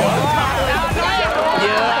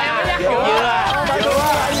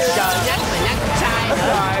nhắc mà nhắc sai nữa.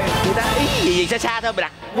 Người ta ý gì xa xa thôi mà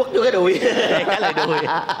đặt quất vô cái đùi. Trả lời đùi.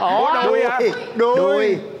 Ủa đùi hả?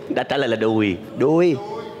 Đùi. Đã trả lời là đùi. Đùi.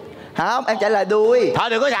 Không, em trả lời đuôi. Thôi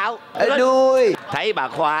đừng có xạo. Đuôi. Thấy bà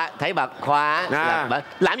Khoa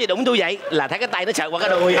làm gì đụng tôi vậy? Là thấy cái tay nó sờ qua cái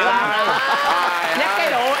đùi. Nhắc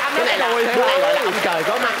cái đùi, anh nói cái đùi. Cái này gọi là ông trời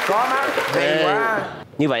có mắt. Có mắt. Hay quá.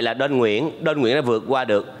 Như vậy là Đơn Nguyễn đã vượt qua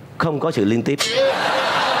được, không có sự liên tiếp.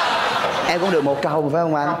 Em cũng được một câu phải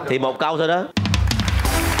không anh? Thì một câu thôi đó.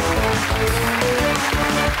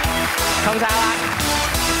 Không sao anh.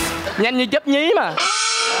 Nhanh như chớp nhí mà.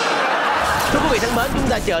 Thưa quý vị thân mến, chúng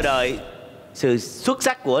ta chờ đợi sự xuất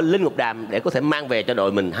sắc của Linh Ngọc Đàm để có thể mang về cho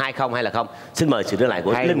đội mình 2-0 hay là không. Xin mời sự trở lại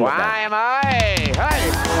của Linh Ngọc Đàm. Hay quá em ơi.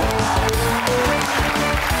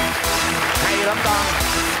 Hay lắm con.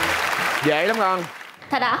 Dễ lắm con.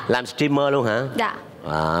 Thật ạ? Làm streamer luôn hả? Dạ.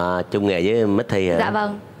 Chung nghề với Misthy hả? Dạ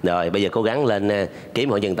vâng. Rồi bây giờ cố gắng lên kiếm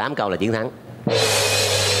hội chừng 8 câu là chiến thắng.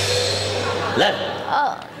 Lên.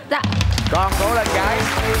 Dạ. Con cố lên gái.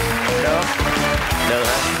 Được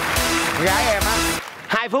hả? Gái em á.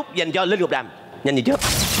 2 phút dành cho Linh Ngọc Đàm. Nhanh như chớp.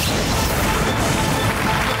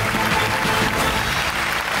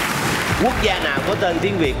 Quốc gia nào có tên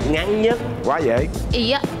tiếng Việt ngắn nhất? Quá dễ.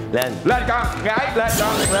 Ý ạ. Lên. Lên con. Gái lên con.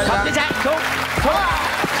 Lên con. Chính xác. Xuống.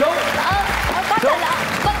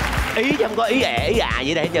 Ý chứ không có ý ẻ ý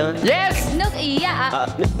vậy đây hết trơn. Yes. Nước Ý ạ.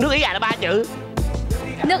 Nước Ý là 3 chữ.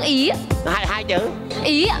 Nước Ý. Hai chữ.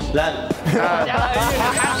 Ý ạ. Lên.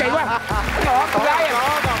 Anh kỳ quá. Con gái em.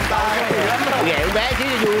 Nghe con bé chứ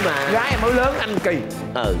cho vui mà. Gái em mới lớn anh kỳ.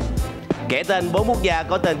 Kể tên 4 quốc gia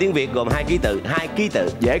có tên tiếng Việt gồm 2 ký tự. 2 ký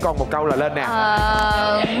tự. Dễ con một câu là lên nè.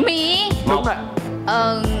 Mỹ. Đúng rồi.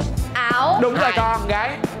 Áo. Đúng rồi con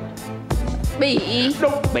gái. Bỉ.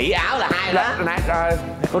 Đúng. Bỉ áo là 2 đó. Rồi.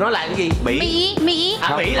 Cô nói lại cái gì? Bỉ. Mỹ.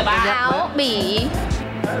 Bỉ là 3. Áo. Bỉ.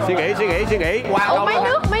 Suy nghĩ. Qua Úc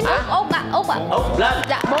mấy nước. Úc ạ. Úc lên.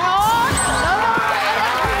 Dạ.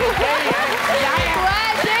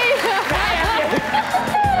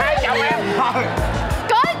 Hai chồng em.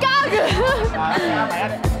 Có kìa.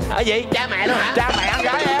 Ở gì? Cha mẹ luôn hả? Cha mẹ ăn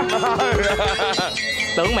gái em.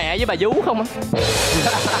 Tưởng mẹ với bà vú không á.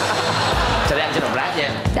 Sau đây anh sẽ đọc rap nha.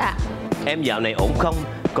 Dạ. Em dạo này ổn không?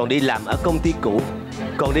 Còn đi làm ở công ty cũ,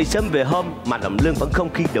 còn đi sớm về hôm mà đồng lương vẫn không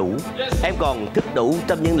khi đủ. Em còn thức đủ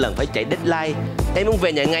trong những lần phải chạy deadline. Em muốn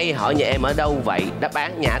về nhà ngay, hỏi nhà em ở đâu vậy? Đáp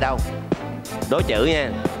án nhà ở đâu? Đố chữ nha.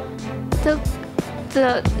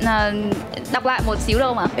 Đọc lại một xíu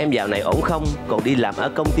đâu mà. Em dạo này ổn không? Còn đi làm ở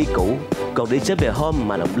công ty cũ, còn đi sớm về hôm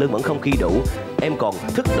mà đồng lương vẫn không khi đủ. Em còn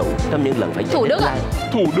thức đủ trong những lần phải chạy Thủ Đức ạ.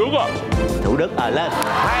 Thủ Đức lên.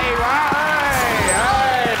 Hay quá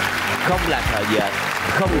ơi. Không là thợ dệt,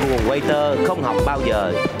 không nguồn waiter, không học bao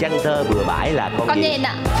giờ. Chăn thơ bừa bãi là con gì? Nhện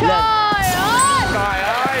ạ. Trời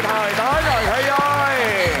ơi, thời tới rồi Thi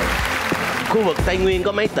ơi. Khu vực Tây Nguyên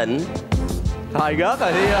có mấy tỉnh? Thời gớt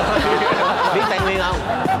rồi Thi ơi. Biết Tây Nguyên không?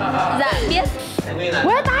 Dạ biết. Tây Nguyên là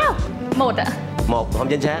Quê tao. 1 ạ. 1, không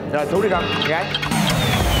chính xác. Rồi thú đi con, gái.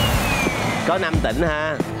 Có 5 tỉnh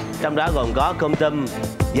ha. Trong đó gồm có Kon Tum,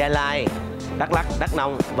 Gia Lai, Đắk Lắk, Đắk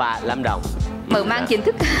Nông và Lâm Đồng. Mở mang kiến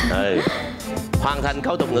thức. Hoàn thành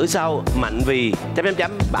câu tục ngữ sau. Mạnh vì ...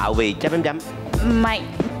 bạo vì ... Mạnh.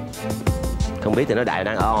 Không biết thì nói đại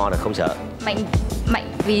đang ở o là không sợ.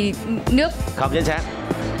 Mạnh vì nước. Không chính xác.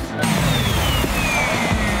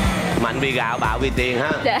 Mạnh vì gạo, bạo vì tiền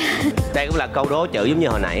ha. Dạ. Đây cũng là câu đố chữ giống như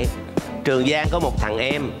hồi nãy. Trường Giang có một thằng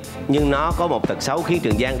em, nhưng nó có một tật xấu khiến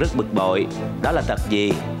Trường Giang rất bực bội. Đó là tật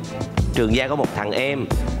gì? Trường Giang có một thằng em,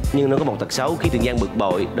 nhưng nó có một tật xấu khiến Trường Giang bực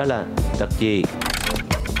bội. Đó là tật gì?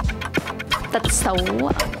 Tật xấu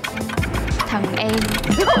thằng em.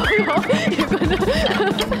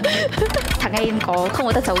 Thằng em không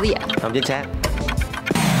có tật xấu gì ạ? Không chính xác.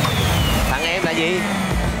 Thằng em là gì?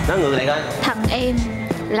 Nói ngược lại coi. Thằng em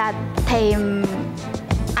là thèm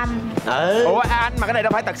ăn. Ủa anh, mà cái này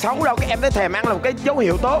đâu phải tật xấu đâu. Cái em thấy thèm ăn là một cái dấu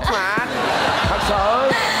hiệu tốt mà anh. Thật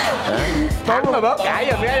sự. Tốt mà bớt cãi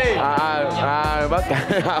giùm cái đi. Bớt cãi.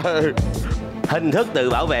 Hình thức tự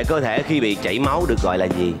bảo vệ cơ thể khi bị chảy máu được gọi là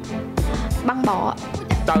gì? Băng bó.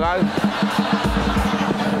 Trời ơi.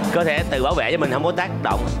 Cơ thể tự bảo vệ cho mình không có tác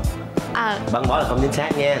động. Băng bó là không chính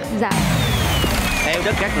xác nha. Dạ. Eo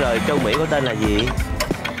đất cát rời châu Mỹ có tên là gì?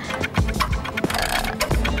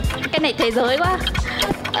 Cái này thế giới quá.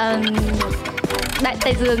 Đại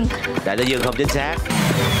Tây Dương. Đại Tây Dương không chính xác.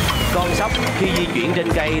 Con sóc khi di chuyển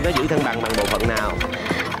trên cây nó giữ thăng bằng bằng bộ phận nào?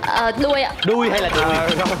 Đuôi ạ. Đuôi hay là đuôi?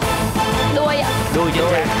 Đuôi ạ. Đuôi chính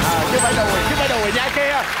xác. Chứ phải đùi nha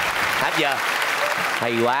kia. Hết giờ.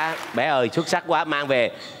 Hay quá, bé ơi, xuất sắc quá, mang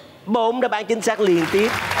về 4 đáp án chính xác liên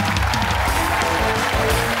tiếp.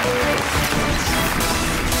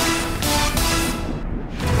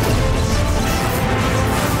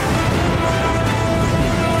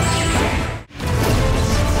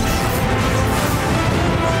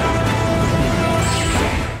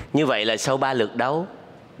 Như vậy là sau 3 lượt đấu,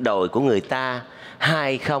 đội của người ta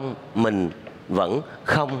 2-0, mình vẫn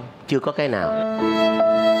chưa có cái nào.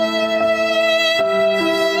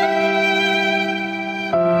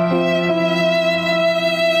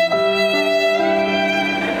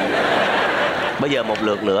 Bây giờ một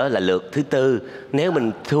lượt nữa là lượt thứ tư. Nếu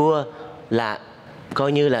mình thua là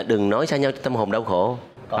coi như là đừng nói xa nhau tâm hồn đau khổ.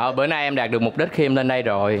 Bữa nay em đạt được mục đích khi em lên đây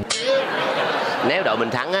rồi. Nếu đội mình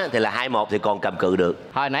thắng á, thì là 2-1 thì còn cầm cự được.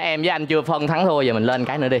 Thôi nãy em với anh chưa phân thắng thua, giờ mình lên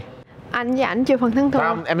cái nữa đi. Anh với ảnh chưa phân thắng thua.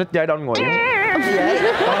 Không, em thích chơi Don Nguyễn.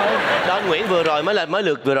 Don Nguyễn vừa rồi mới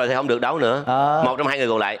lượt vừa rồi thì không được đấu nữa. Một trong hai người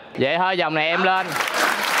còn lại. Vậy thôi vòng này em lên.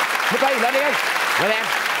 Misthy lên đi em. Lên em.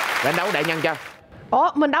 Lên đấu đại nhân cho. Ủa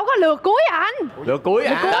mình đâu có lượt cuối à anh? Lượt cuối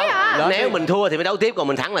à? Cuối à? Nếu mình thua thì mới đấu tiếp, còn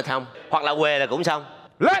mình thắng là xong. Hoặc là quê là cũng xong.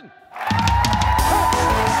 Lên.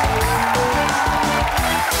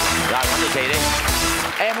 Rồi, không được gì đi.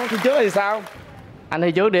 Em không thi trước thì sao? Anh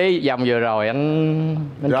thi trước đi, vòng vừa rồi anh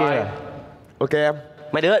bên kia rồi. Ok em.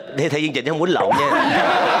 Mấy đứa thì chương trình không quýnh lộn nha.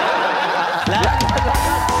 Lên.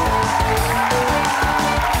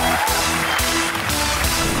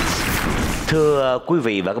 Thưa quý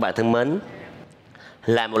vị và các bạn thân mến,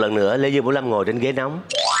 lại một lần nữa Lê Dương Bảo Lâm ngồi trên ghế nóng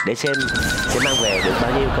để xem sẽ mang về được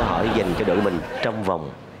bao nhiêu câu hỏi dành cho đội mình trong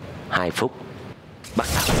vòng 2 phút. Bắt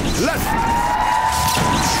đầu. Lên.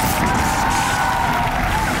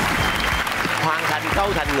 Hoàn thành câu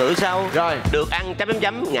thành ngữ sau. Rồi. Được ăn chấm chấm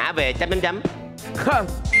chấm, ngã về chấm chấm chấm. Hết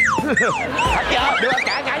chưa? Được ăn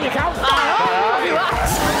cả ngã gì không? Trời ơi.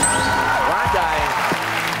 Quá trời.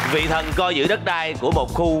 Vị thần coi giữ đất đai của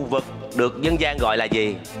một khu vực được dân gian gọi là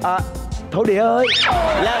gì? Thổ địa ơi.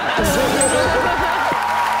 Lên.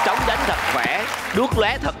 Trống đánh thật khỏe, đuốc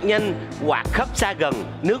lóe thật nhanh, quạt khắp xa gần,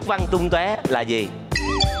 nước văng tung tóe là gì?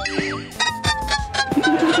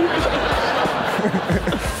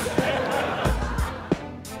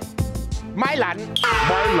 Máy lạnh.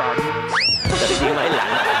 Máy lạnh. Tự nhiên máy lạnh.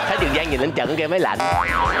 Thấy Trường Giang nhìn lên trận kia máy lạnh.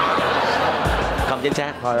 Không chính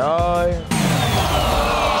xác. Trời ơi.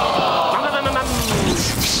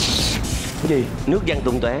 Cái gì? Nước văng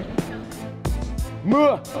tung tóe.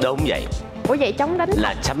 Mưa. Đúng vậy. Ủa vậy trống đánh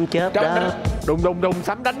là sấm chớp đó. Đùng đùng đùng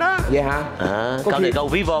sấm đánh đó. Vậy hả? Câu này câu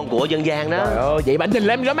ví von của dân gian đó. Trời ơi, vậy bạn nhìn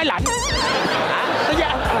lên em nói máy lạnh.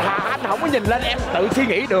 Anh không có nhìn lên, em tự suy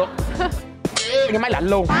nghĩ được. Cái máy lạnh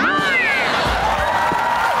luôn.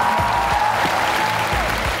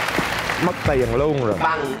 Mất tiền luôn rồi.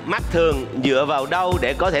 Bằng mắt thường dựa vào đâu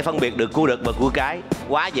để có thể phân biệt được cua đực và cua cái?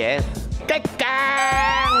 Quá dễ. Cái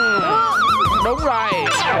can. Đúng rồi.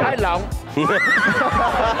 Thái lộn.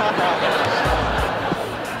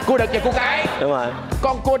 Cua đực và cua cái. Đúng rồi.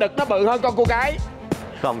 Con cua đực nó bự hơn con cua cái.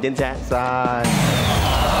 Không chính xác. Sai.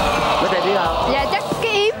 Có thể biết không? Dạ chắc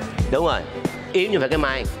cái yếm. Đúng rồi. Yếm như phải cái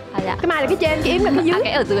mai. Dạ. Cái mai là cái trên, cái yếm là cái dưới.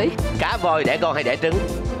 Cái ở dưới. Cá voi đẻ con hay đẻ trứng?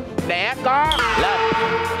 Đẻ con. Lên.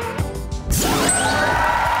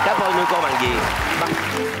 Cá voi nuôi con bằng gì?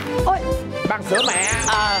 Ôi. Bằng sữa mẹ.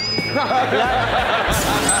 Lên.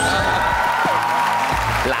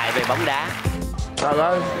 Lại về bóng đá. Trời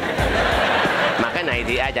ơi. Mà cái này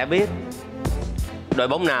thì ai chả biết. Đội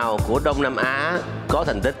bóng nào của Đông Nam Á có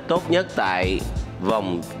thành tích tốt nhất tại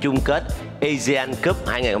vòng chung kết Asian Cup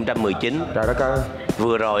 2019? Trời đất ơi.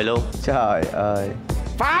 Vừa rồi luôn. Trời ơi.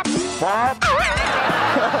 Pháp. Pháp.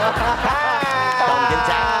 Không chính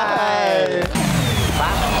xác.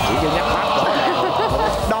 Pháp. Chỉ vừa nhắc Pháp rõ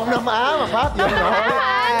ràng. Đông Nam Á mà Pháp vậy rồi.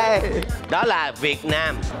 Đó là Việt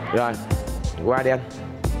Nam. Rồi, qua đi anh.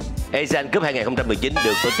 Asian Cup 2019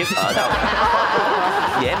 được tổ chức ở đâu?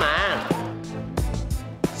 Dễ mà.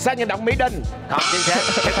 Sân vận động Mỹ Đình. Không chính xác.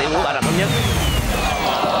 Các tiểu muốn Ả Rập Thống Nhất.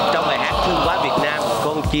 Trong bài hát Thương Quá Việt Nam,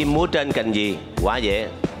 con chim múa trên cành gì? Quá dễ.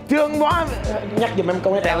 Thương quá. Nhắc giùm em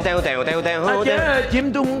câu này. Teo.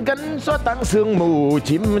 Chim tung cánh xóa tan sương mù,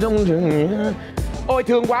 chim trong rừng. Ôi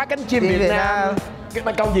thương quá cánh chim Việt Nam.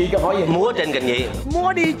 Cái câu gì, câu hỏi gì? Múa trên cành gì?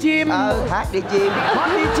 Múa đi chim. Hát đi chim. Hót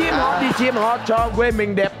đi chim, hót đi chim, hót cho quê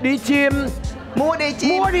mình đẹp đi chim. Múa đi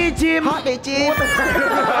chim. Múa đi chim. Hót đi chim.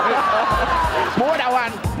 Múa đâu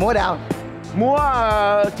anh? Múa đâu? Múa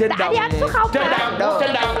trên đồng. Trên đồng.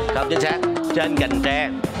 Trên đồng. Không chính xác. Trên cành tre.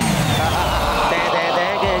 Té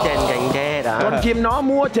cái trên cành tre đó. Con chim nó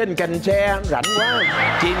múa trên cành tre, rảnh quá.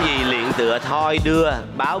 Chim gì luyện tựa thoi đưa,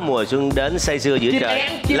 báo mùa xuân đến say sưa giữa trời.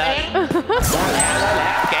 Chim Lên. én.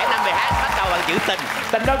 Kể năm bài hát bắt đầu bằng chữ tình.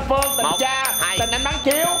 Tình đơn phương, tình 1, cha, 2, tình anh bán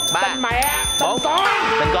chiếu, 3, tình mẹ, tình 4. con.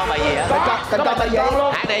 Tình con bài gì hả? Tình con bài gì?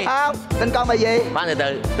 Hát đi. Không, tình con bài gì? Khoan từ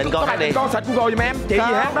từ, tình con hát đi. Tình con sạch Google giùm em. Chị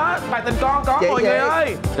gì hát đó? Bài tình con có Chị mọi gì? người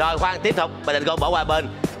ơi. Rồi khoan tiếp tục, bài tình con bỏ qua bên.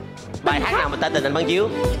 Bài hát nào mà tên tình anh bán chiếu?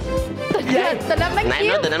 Tình anh bán Nãy em chiếu.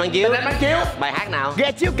 nói tình anh bán chiếu. Tình anh bán chiếu. Bài hát nào?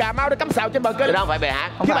 Ghe chiếu Cà Mau để cắm sào trên bờ kênh. Đó không phải bài hát.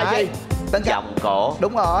 Không Chứ bài phải. gì? Tình Giọng cổ.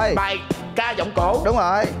 Đúng rồi. Bài ca giọng cổ. Đúng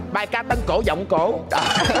rồi. Bài ca tân cổ giọng cổ.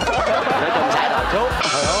 Nói chung sai rồi suốt.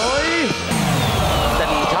 Trời ơi. Tình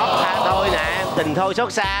xót xa thôi nè, tình thôi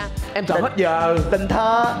xót xa. Em chọn hết giờ. Tình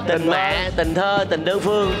thơ. Tình mẹ, tình thơ, tình đơn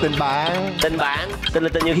phương. Tình bạn. Tình bạn, tình là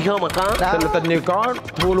tình nhiều khi không mà có. Đó. Tình là tình như có,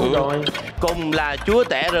 thua luôn rồi. Cùng là chúa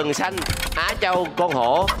tể rừng xanh, Á Châu con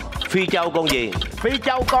hổ, Phi Châu con gì? Phi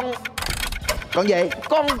Châu con gì?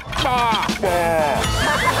 con bò.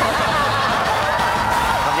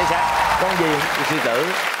 Không chính xác. Con gì? Con sư tử.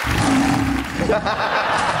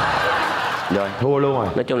 Rồi, Thua luôn rồi.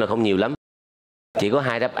 nói chung là không nhiều lắm. Chỉ có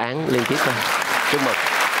 2 đáp án liên tiếp thôi. Chúc mừng.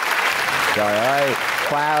 Trời ơi,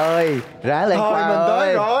 Khoa ơi, ráng lên Thôi Khoa mình tới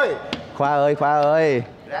ơi. rồi. Khoa ơi.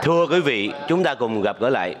 Thưa quý vị, chúng ta cùng gặp gỡ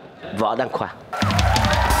lại Võ Đăng Khoa.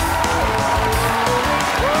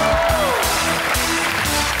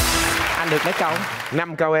 Anh được mấy câu?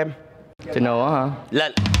 5 câu em. Trên nữa hả?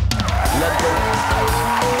 Lên. Lên chung.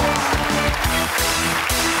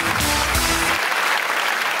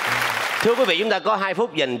 Thưa quý vị, chúng ta có 2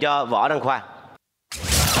 phút dành cho Võ Đăng Khoa.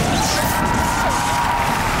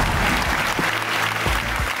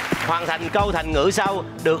 Hoàn thành câu thành ngữ sau: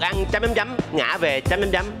 được ăn chấm chấm chấm, ngã về chấm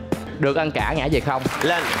chấm chấm. Được ăn cả ngã về không.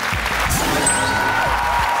 Lên.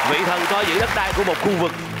 Vị thần coi giữ đất đai của một khu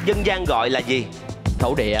vực dân gian gọi là gì?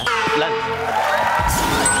 Thổ địa. Lên.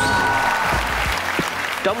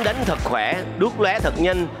 Trống đánh thật khỏe, đuốc lóe thật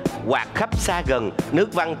nhanh, quạt khắp xa gần,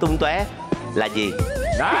 nước văng tung tóe là gì?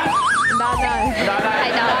 Đó. Lên rồi. Đó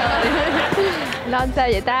đây. Thầy lên sao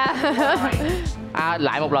vậy ta?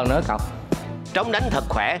 Lại một lần nữa cậu. Trống đánh thật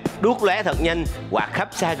khỏe, đuốc lóe thật nhanh, quạt khắp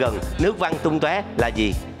xa gần, nước văng tung tóe là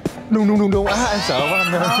gì? Đùng. Em sợ quá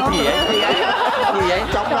anh ơi. Gì vậy? Gì vậy?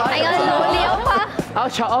 Anh ơi lúa liễu quá.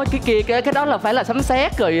 Trời ơi, cái đó là phải là sấm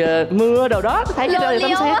sét rồi mưa đâu đó. Thấy cái đó là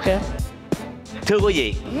sấm sét kìa. Thưa quý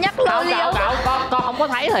vị, Nhắc lúa liễu. Con không có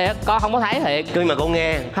thấy thiệt. Con không có thấy thiệt. nhưng mà con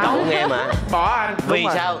nghe, con nghe mà. Bỏ anh. Đúng Vì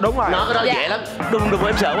rồi. sao? Đúng rồi. Nó cái đó dễ lắm. Đùng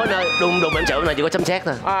em sợ quá nơi. Đùng em sợ này chỉ có sấm sét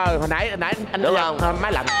thôi. Hồi nãy anh Đúng không?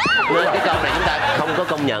 máy lạnh. Nên cái câu này chúng ta không có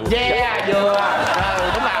công nhận. Yeah, vừa.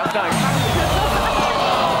 Đúng vào trời.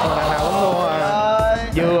 Thằng nào cũng thua à.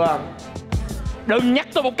 Vừa. Đừng nhắc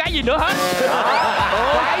tôi một cái gì nữa hết.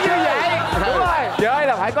 Phải như vậy. Đúng rồi. Chơi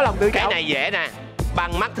là phải có lòng tự Cái trọng. này dễ nè.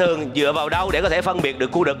 Bằng mắt thường dựa vào đâu để có thể phân biệt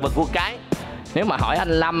được cua đực và cua cái? Nếu mà hỏi anh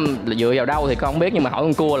Lâm là dựa vào đâu thì con không biết, nhưng mà hỏi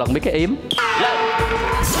con cua là con biết cái yếm. Lên.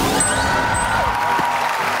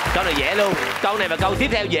 Câu này dễ luôn. Câu này và câu tiếp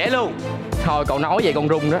theo dễ luôn. Thôi cậu nói vậy con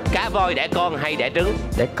run đó. Cá voi đẻ con hay đẻ trứng?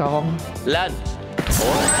 Để con. Lên.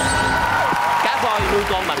 Ủa? Cá voi nuôi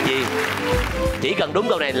con bằng gì? Chỉ cần đúng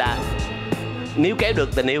câu này là níu kéo được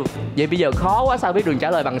tình yêu. Vậy bây giờ khó quá, sao biết đường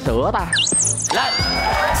trả lời bằng sữa ta? Lên.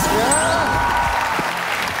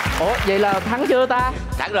 Ủa vậy là thắng chưa ta?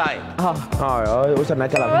 Thắng rồi. Trời ơi, ủa sao nãy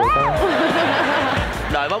cho làm được ta?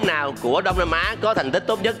 Đội bóng nào của Đông Nam Á có thành tích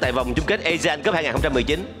tốt nhất tại vòng chung kết Asian Cup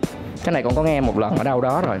 2019? Cái này con có nghe một lần ở đâu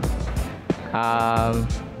đó rồi.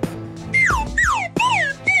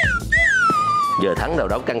 Giờ thắng đầu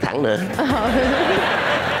đấu căng thẳng nữa.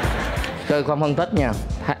 Coi con phân tích nha.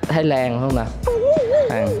 Thái Lan không nè.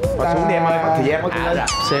 Thôi xuống đi em ơi, mất thời gian mất Ả Rập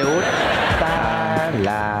Xê Út. Ta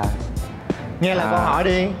là... Nghe lại câu hỏi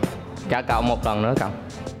đi. Trả cậu một lần nữa cậu.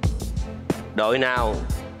 Đội nào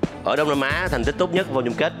ở Đông Nam Á thành tích tốt nhất vào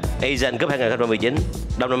chung kết Asian Cup 2019?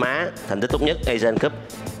 Đông Nam Á thành tích tốt nhất Asian Cup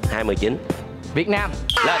 2019. Việt Nam.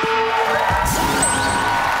 Lên.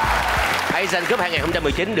 Asian Cup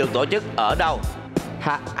 2019 được tổ chức ở đâu?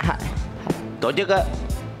 Tổ chức á,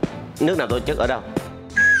 nước nào tổ chức ở đâu?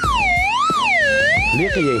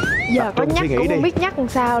 Liếc cái gì? Giờ có nhắc cũng không biết nhắc làm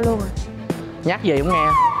sao luôn. Nhắc gì cũng nghe.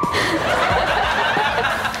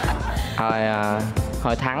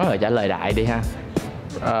 Thôi thắng rồi trả lời đại đi ha.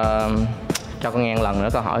 Cho con nghe một lần nữa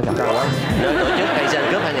câu hỏi cậu. Nơi tổ chức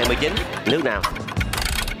Asian Cup 2019 nước nào?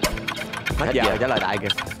 Hết giờ trả lời đại kìa.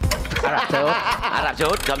 Ả Rập Xê Út. Ả Rập Xê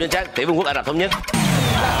Út, không chính xác. Tiểu vương quốc Ả Rập thống nhất.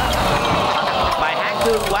 Bài hát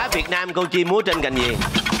thương quá Việt Nam câu chi múa trên cành gì?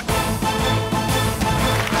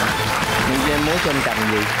 Múa trên cành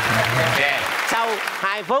gì? Okay. Sau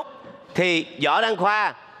 2 phút thì Võ Đăng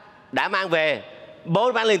Khoa đã mang về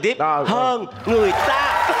 4 ván liên tiếp hơn người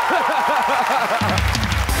ta.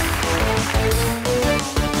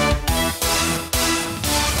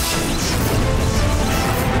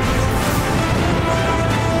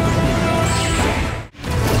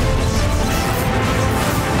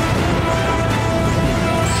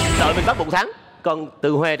 Đội mình bắt buộc thắng, còn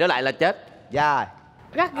từ Huê trở lại là chết. Dạ.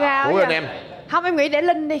 Gắt gao. Ủa anh em. Không, em nghĩ để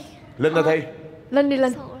Linh đi. Linh ra thi. Linh đi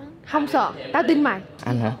Linh. Không sợ, tao tin mày.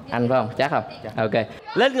 Anh hả? Anh phải không? Chắc không? Ok.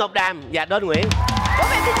 Linh Ngọc Đàm và Đôn Nguyễn. Bố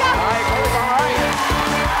mẹ xin chào.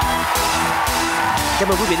 Chào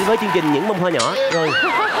mừng quý vị đến với chương trình Những Bông Hoa Nhỏ. Rồi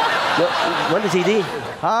Quán tôi đi.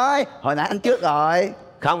 Thôi, hồi nãy anh trước rồi.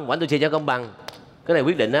 Không, Quán tôi cho công bằng. Cái này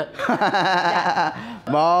quyết định á.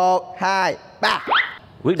 1, 2, 3.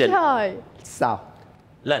 Quyết định. Trời. Sao?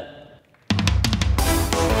 Lên.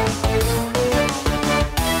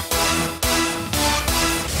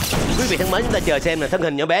 Quý vị thân mến, chúng ta chờ xem là thân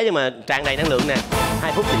hình nhỏ bé nhưng mà tràn đầy năng lượng nè.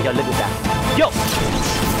 2 phút dành cho Linh Ngọc Đàm. Vô.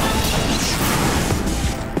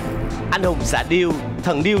 Anh hùng xạ điêu,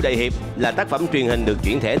 thần điêu đại hiệp là tác phẩm truyền hình được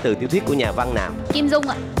chuyển thể từ tiểu thuyết của nhà văn nào? Kim Dung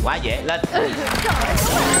ạ. Quá dễ, lên.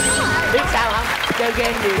 Biết sao không? Chơi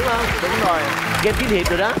game gì đúng không? Đúng rồi. Game kiếm hiệp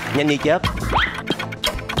rồi đó. Nhanh Như Chớp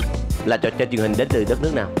là trò chơi truyền hình đến từ đất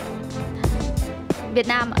nước nào? Việt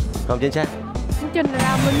Nam ạ. Không chính xác. Trình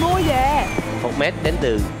nào mình mua về. Một mét đến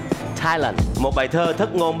từ Thailand. Một bài thơ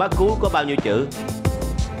thất ngôn bát cú có bao nhiêu chữ?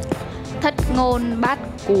 Thất ngôn bát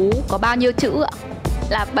cú có bao nhiêu chữ ạ?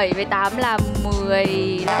 Là 7 với 8 là 10.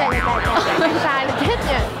 Sai là chết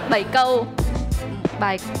nha. 7 câu.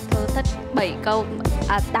 Bài thơ thất 7 câu.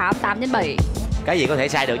 8 nhân 7. Cái gì có thể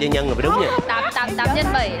sai được cho nhân là phải đúng nha. 8 nhân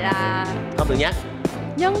 7 là... Không được nhắc.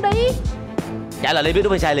 Nhân đi. Trả lời đi biết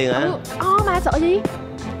đúng hay sai liền hả? Mà sợ gì?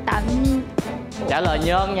 8... Trả lời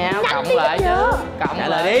nhân nha, nhanh cộng đi lại chứ. Cộng trả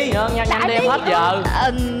lời đi. Nhân nha, nhanh đi em hết giờ.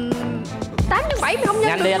 8 nhân 7 mày không nhân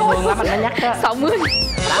nhanh được. Đi anh Hương lắm anh mới nhắc đó. 60.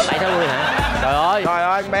 8, 7, 60 hả? Trời ơi. Trời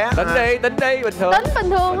ơi con bé. Tính đi, bình thường. Tính bình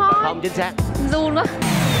thường thôi. Không chính xác. Run quá.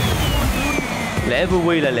 Lễ vu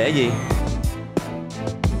quy là lễ gì?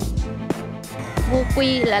 Vu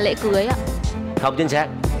quy là lễ cưới ạ. Không chính xác.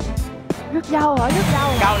 Rước dâu hả? Rước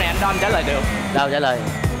dâu. Câu này anh Đom trả lời được. Đâu trả lời?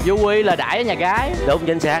 Du quy là đãi ở nhà gái. Đúng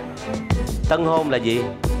chính xác. Tân hôn là gì?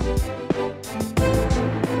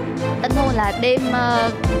 Tân hôn là đêm...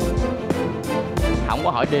 Không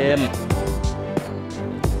có hỏi đêm.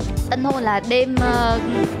 Tân hôn là đêm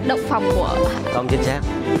động phòng của... Không chính xác.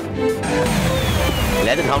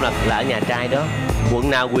 Lễ tân hôn là ở nhà trai đó. Quận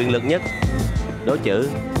nào quyền lực nhất? Đố chữ.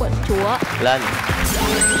 Quận Chúa. Lên.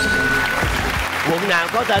 Quận nào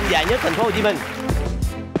có tên dài nhất thành phố Hồ Chí Minh?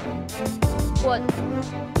 Quận...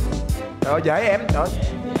 Rồi dễ em. Rồi.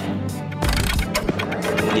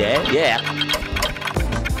 Dễ ạ.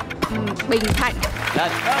 Bình Thạnh.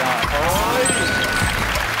 Lên. Ôi.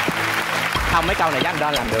 Không, mấy câu này chắc anh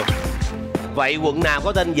Đom làm được. Vậy quận nào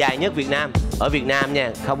có tên dài nhất Việt Nam? Ở Việt Nam nha,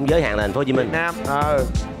 không giới hạn là thành phố Hồ Chí Minh. Việt Nam.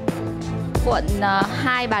 Quận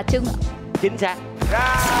Hai Bà Trưng ạ. Chính xác.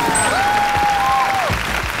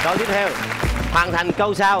 Câu tiếp theo. Hoàn thành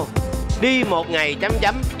câu sau. Đi một ngày chấm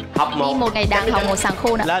chấm học một. Đi một ngày đàn học một sáng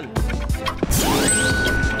khôn ạ. Lên.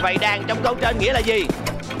 Vậy đàn trong câu trên nghĩa là gì?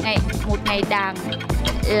 Một ngày đàn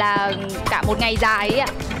là cả một ngày dài ấy ạ.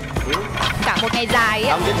 Cả một ngày dài ấy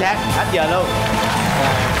ạ. Không chính xác, hết giờ luôn.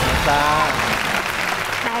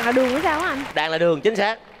 Đàn là đường hay sao anh? Đàn là đường, chính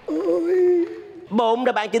xác. 4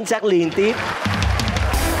 đáp án chính xác liên tiếp.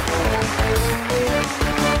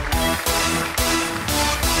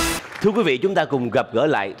 Thưa quý vị, chúng ta cùng gặp gỡ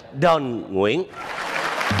lại Don Nguyễn.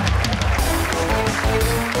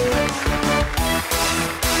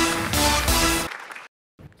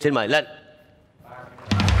 Xin mời lên.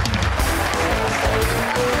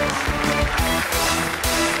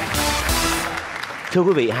 Thưa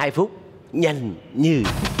quý vị, 2 phút nhanh như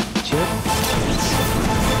chớp.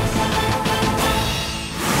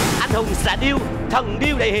 Anh hùng xạ điêu, thần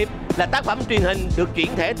điêu đại hiệp là tác phẩm truyền hình được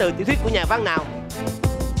chuyển thể từ tiểu thuyết của nhà văn nào?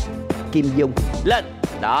 Kim Dung. Lên.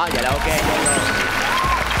 Đó, vậy là ok.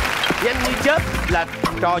 Nhanh như chớp là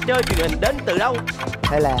trò chơi truyền hình đến từ đâu?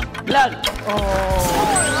 Thái Lan. Lên.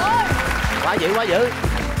 Quá dữ, quá dữ.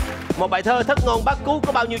 Một bài thơ thất ngôn bát cú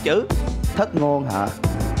có bao nhiêu chữ? Thất ngôn hả?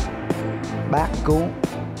 Bát cú.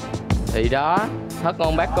 Thì đó, thất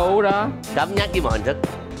ngôn bát cú đó. Cấm nhắc với mọi hình thức.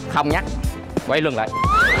 Không nhắc. Quay lưng lại.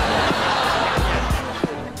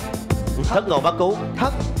 Thất ngôn bát cú.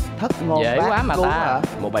 Thất ngôn dễ bát quá mà cú ta. hả?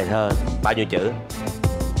 Một bài thơ bao nhiêu chữ?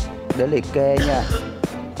 Để liệt kê nha.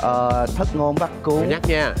 Thất ngôn bát cú. Nhắc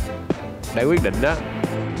nha. Để quyết định đó.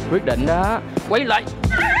 Quyết định đó. Quay lại.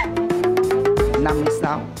 5 hay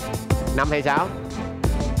 6? 5 hay 6?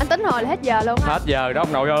 Anh tính hồi là hết giờ luôn á. Hết giờ đó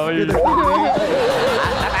ông nội ơi.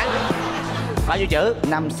 Đáp án bao nhiêu chữ?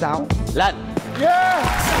 5, 6. Lên.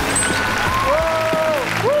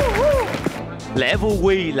 Lễ vu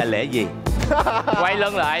quy là lễ gì? Quay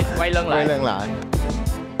lưng lại, quay lưng lại. Quay lưng lại.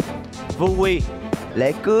 Vu quy.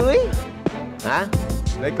 Lễ cưới. Hả?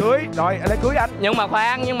 Lễ cưới. Rồi, lễ cưới anh. Nhưng mà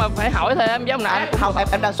khoan, nhưng mà phải hỏi thêm với ông nãy. Không,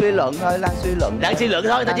 em đang suy luận thôi, đang suy luận. Đang suy luận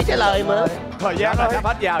thôi, ta chỉ trả lời mà. Thời gian rồi, sắp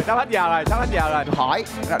hết giờ rồi. Hỏi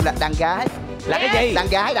đàn gái. Là cái gì? Đàn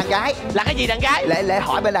gái. Là cái gì đàn gái? Lễ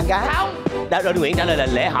hỏi bên đàn gái. Không. Don Nguyễn trả lời là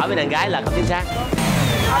lễ hỏi với đàn gái là không chính xác.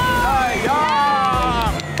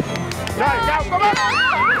 Rồi, chào có biết.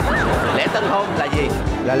 Lễ tân hôn là gì?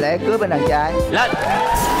 Là lễ cưới bên đàn trai. Lên.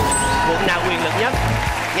 Quận nào quyền lực nhất?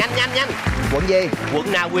 Nhanh. Quận gì?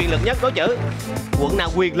 Quận nào quyền lực nhất? Đố chữ. Quận nào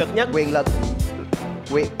quyền lực nhất? Quyền lực.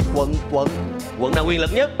 Quận. Quận nào quyền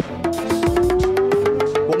lực nhất?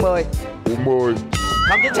 Quận 10.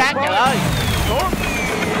 Không chính xác, trời ơi.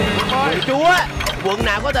 Quận Chúa. Quận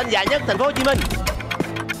nào có tên dài nhất thành phố Hồ Chí Minh?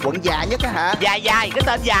 Quận dài nhất á hả? Dài, cái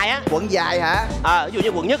tên dài á. Quận dài hả? Ví dụ như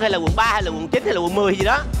quận nhất hay là quận 3 hay là quận 9 hay là quận 10 gì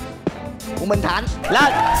đó. Quận Bình Thạnh.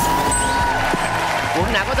 Lên.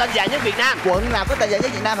 Quận nào có tên dài nhất Việt Nam? Quận nào có tên dài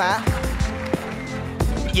nhất Việt Nam hả?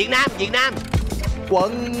 Việt Nam.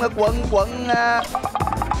 Quận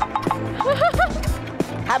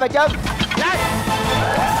Hai Bà Trưng. Lên.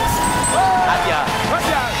 Hết giờ.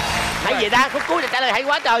 Hay gì ta? Khúc cuối là trả lời hay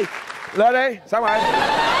quá trời. Lên đi, sao rồi?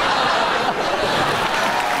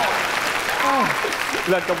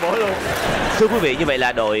 Lên công bố luôn. Thưa quý vị, như vậy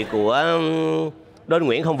là đội của Don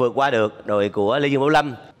Nguyễn không vượt qua được. Đội của Lê Dương Bảo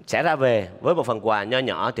Lâm sẽ ra về với một phần quà nho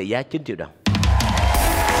nhỏ trị giá 9 triệu đồng.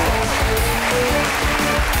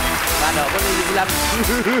 Và đội của Lê Dương Bảo Lâm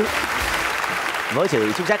với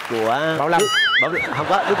sự xuất sắc của Bảo Lâm không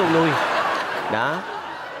có đứa con nuôi đó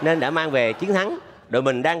nên đã mang về chiến thắng. Đội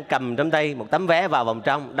mình đang cầm trong tay một tấm vé vào vòng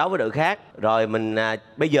trong đấu với đội khác. Rồi mình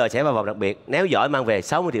bây giờ sẽ vào vòng đặc biệt. Nếu giỏi mang về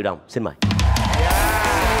 60 triệu đồng. Xin mời.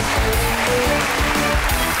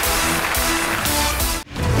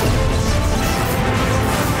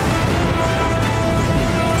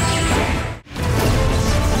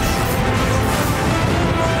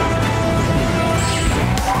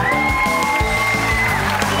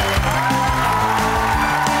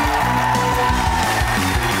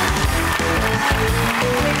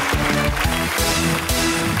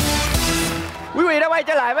 Quý vị đã quay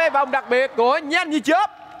trở lại với vòng đặc biệt của Nhanh Như Chớp.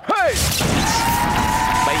 Hey!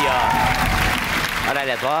 Bây giờ ở đây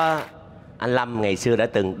là có anh Lâm ngày xưa đã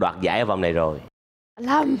từng đoạt giải ở vòng này rồi.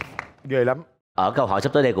 Lâm. Ghê lắm. Ở câu hỏi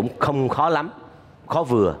sắp tới đây cũng không khó lắm, khó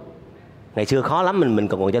vừa. Ngày xưa khó lắm mình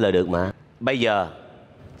còn trả lời được mà. Bây giờ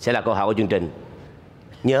sẽ là câu hỏi của chương trình.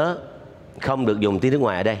 Nhớ không được dùng tiếng nước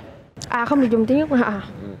ngoài ở đây. Không được dùng tiếng nước ngoài hả?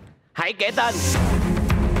 Hãy kể tên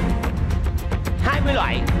 20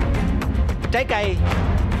 loại trái cây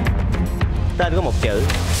tên có một chữ.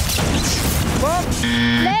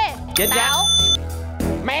 Lê. Chính xác. Táo.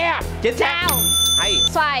 Me. Chính xác. Đào. Hay.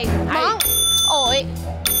 Xoài. Hay. Móng. Ổi.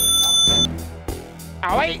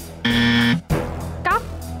 Ổi. Cóc.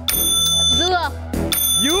 Dưa.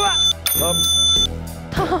 Dứa. Thơm.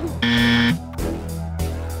 Thơm.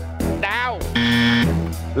 Đào.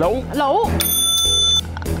 Lũ. Lũ.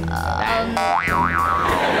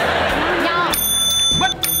 Nho.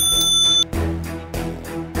 Mít.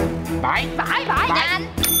 Bãi. Nhanh.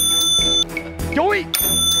 Chuối.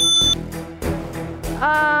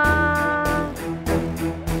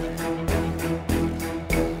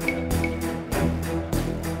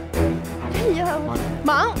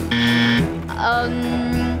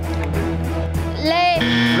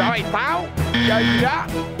 Rồi táo. Chơi gì đó?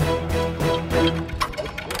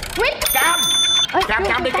 Quýt. Cam.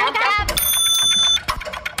 Cam đi cam.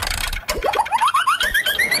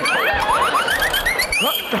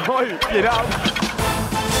 Thôi, gì đó không?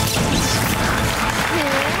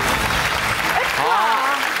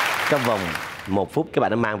 Trong vòng 1 phút các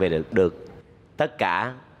bạn đã mang về được tất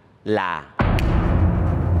cả là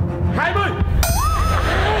 20.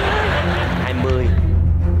 20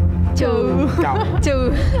 Trừ.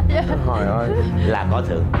 Trừ. Trời ơi. là có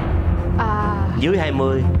thưởng. Dưới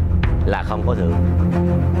 20 là không có thưởng.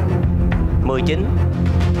 19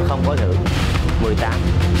 không có thưởng. 18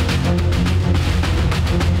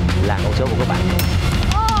 là con số của các bạn.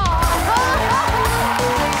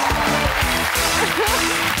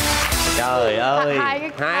 Trời ơi,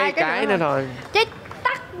 hai cái nữa thôi. Trái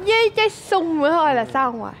tắc với trái sung nữa thôi là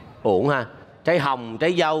xong rồi. Uổng ha. Trái hồng,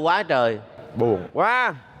 trái dâu quá trời. Buồn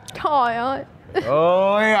quá. Trời ơi.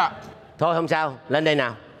 Ôi à. Thôi không sao, lên đây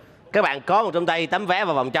nào. Các bạn có một trong tay tấm vé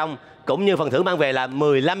vào vòng trong, cũng như phần thưởng mang về là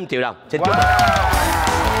 15 triệu đồng. Xin chúc mừng.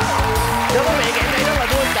 Thưa quý vị, ngày hôm nay rất là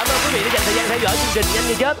vui. Cảm ơn quý vị đã dành thời gian theo dõi chương trình Nhanh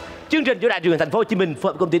Như Chớp. Chương trình do Đài truyền hình Thành phố Hồ Chí Minh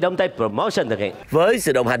phối hợp công ty Đông Tây Promotion thực hiện với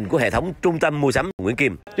sự đồng hành của hệ thống trung tâm mua sắm Nguyễn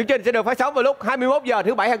Kim. Chương trình sẽ được phát sóng vào lúc 21 giờ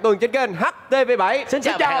thứ 7 hàng tuần trên kênh HTV7. Xin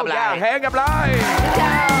chào và hẹn gặp lại. Hẹn gặp lại. Xin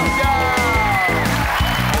chào.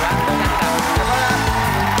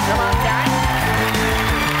 Cảm ơn trái.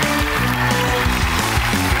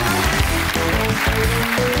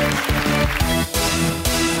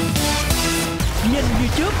 Nhanh như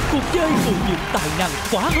chớp, cuộc chơi cùng những tài năng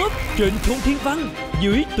quá hớp trên thôn thiên văn,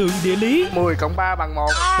 dưới tượng địa lý. 10 cộng 3 bằng 1.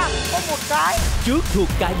 Có một cái. Trước thuộc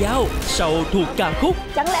ca dao, sau thuộc ca khúc.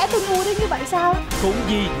 Chẳng lẽ tôi ngu đến như vậy sao? Không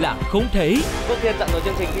gì là không thể. Trước tiên tận rồi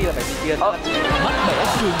chương trình đi là phải đi tiền. Bắt bẻ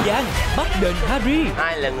Trường Giang, bắt đền Harry.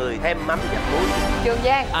 Ai là người thêm mắm dặm muối? Trường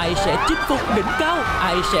Giang. Ai sẽ chinh phục đỉnh cao?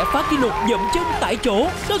 Ai sẽ phá kỷ lục dậm chân tại chỗ?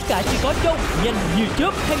 Tất cả chỉ có trong Nhanh Như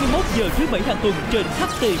Chớp, 21 giờ thứ 7 hàng tuần trên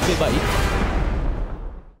HTV7.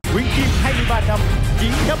 Nguyễn Kim 23 năm,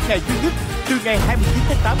 chiến khắp ngày duy nhất từ ngày 29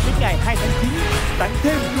 tháng 8 đến ngày 2 tháng 9. Tặng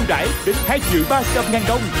thêm ưu đãi đến 2.300.000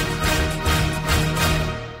 đồng.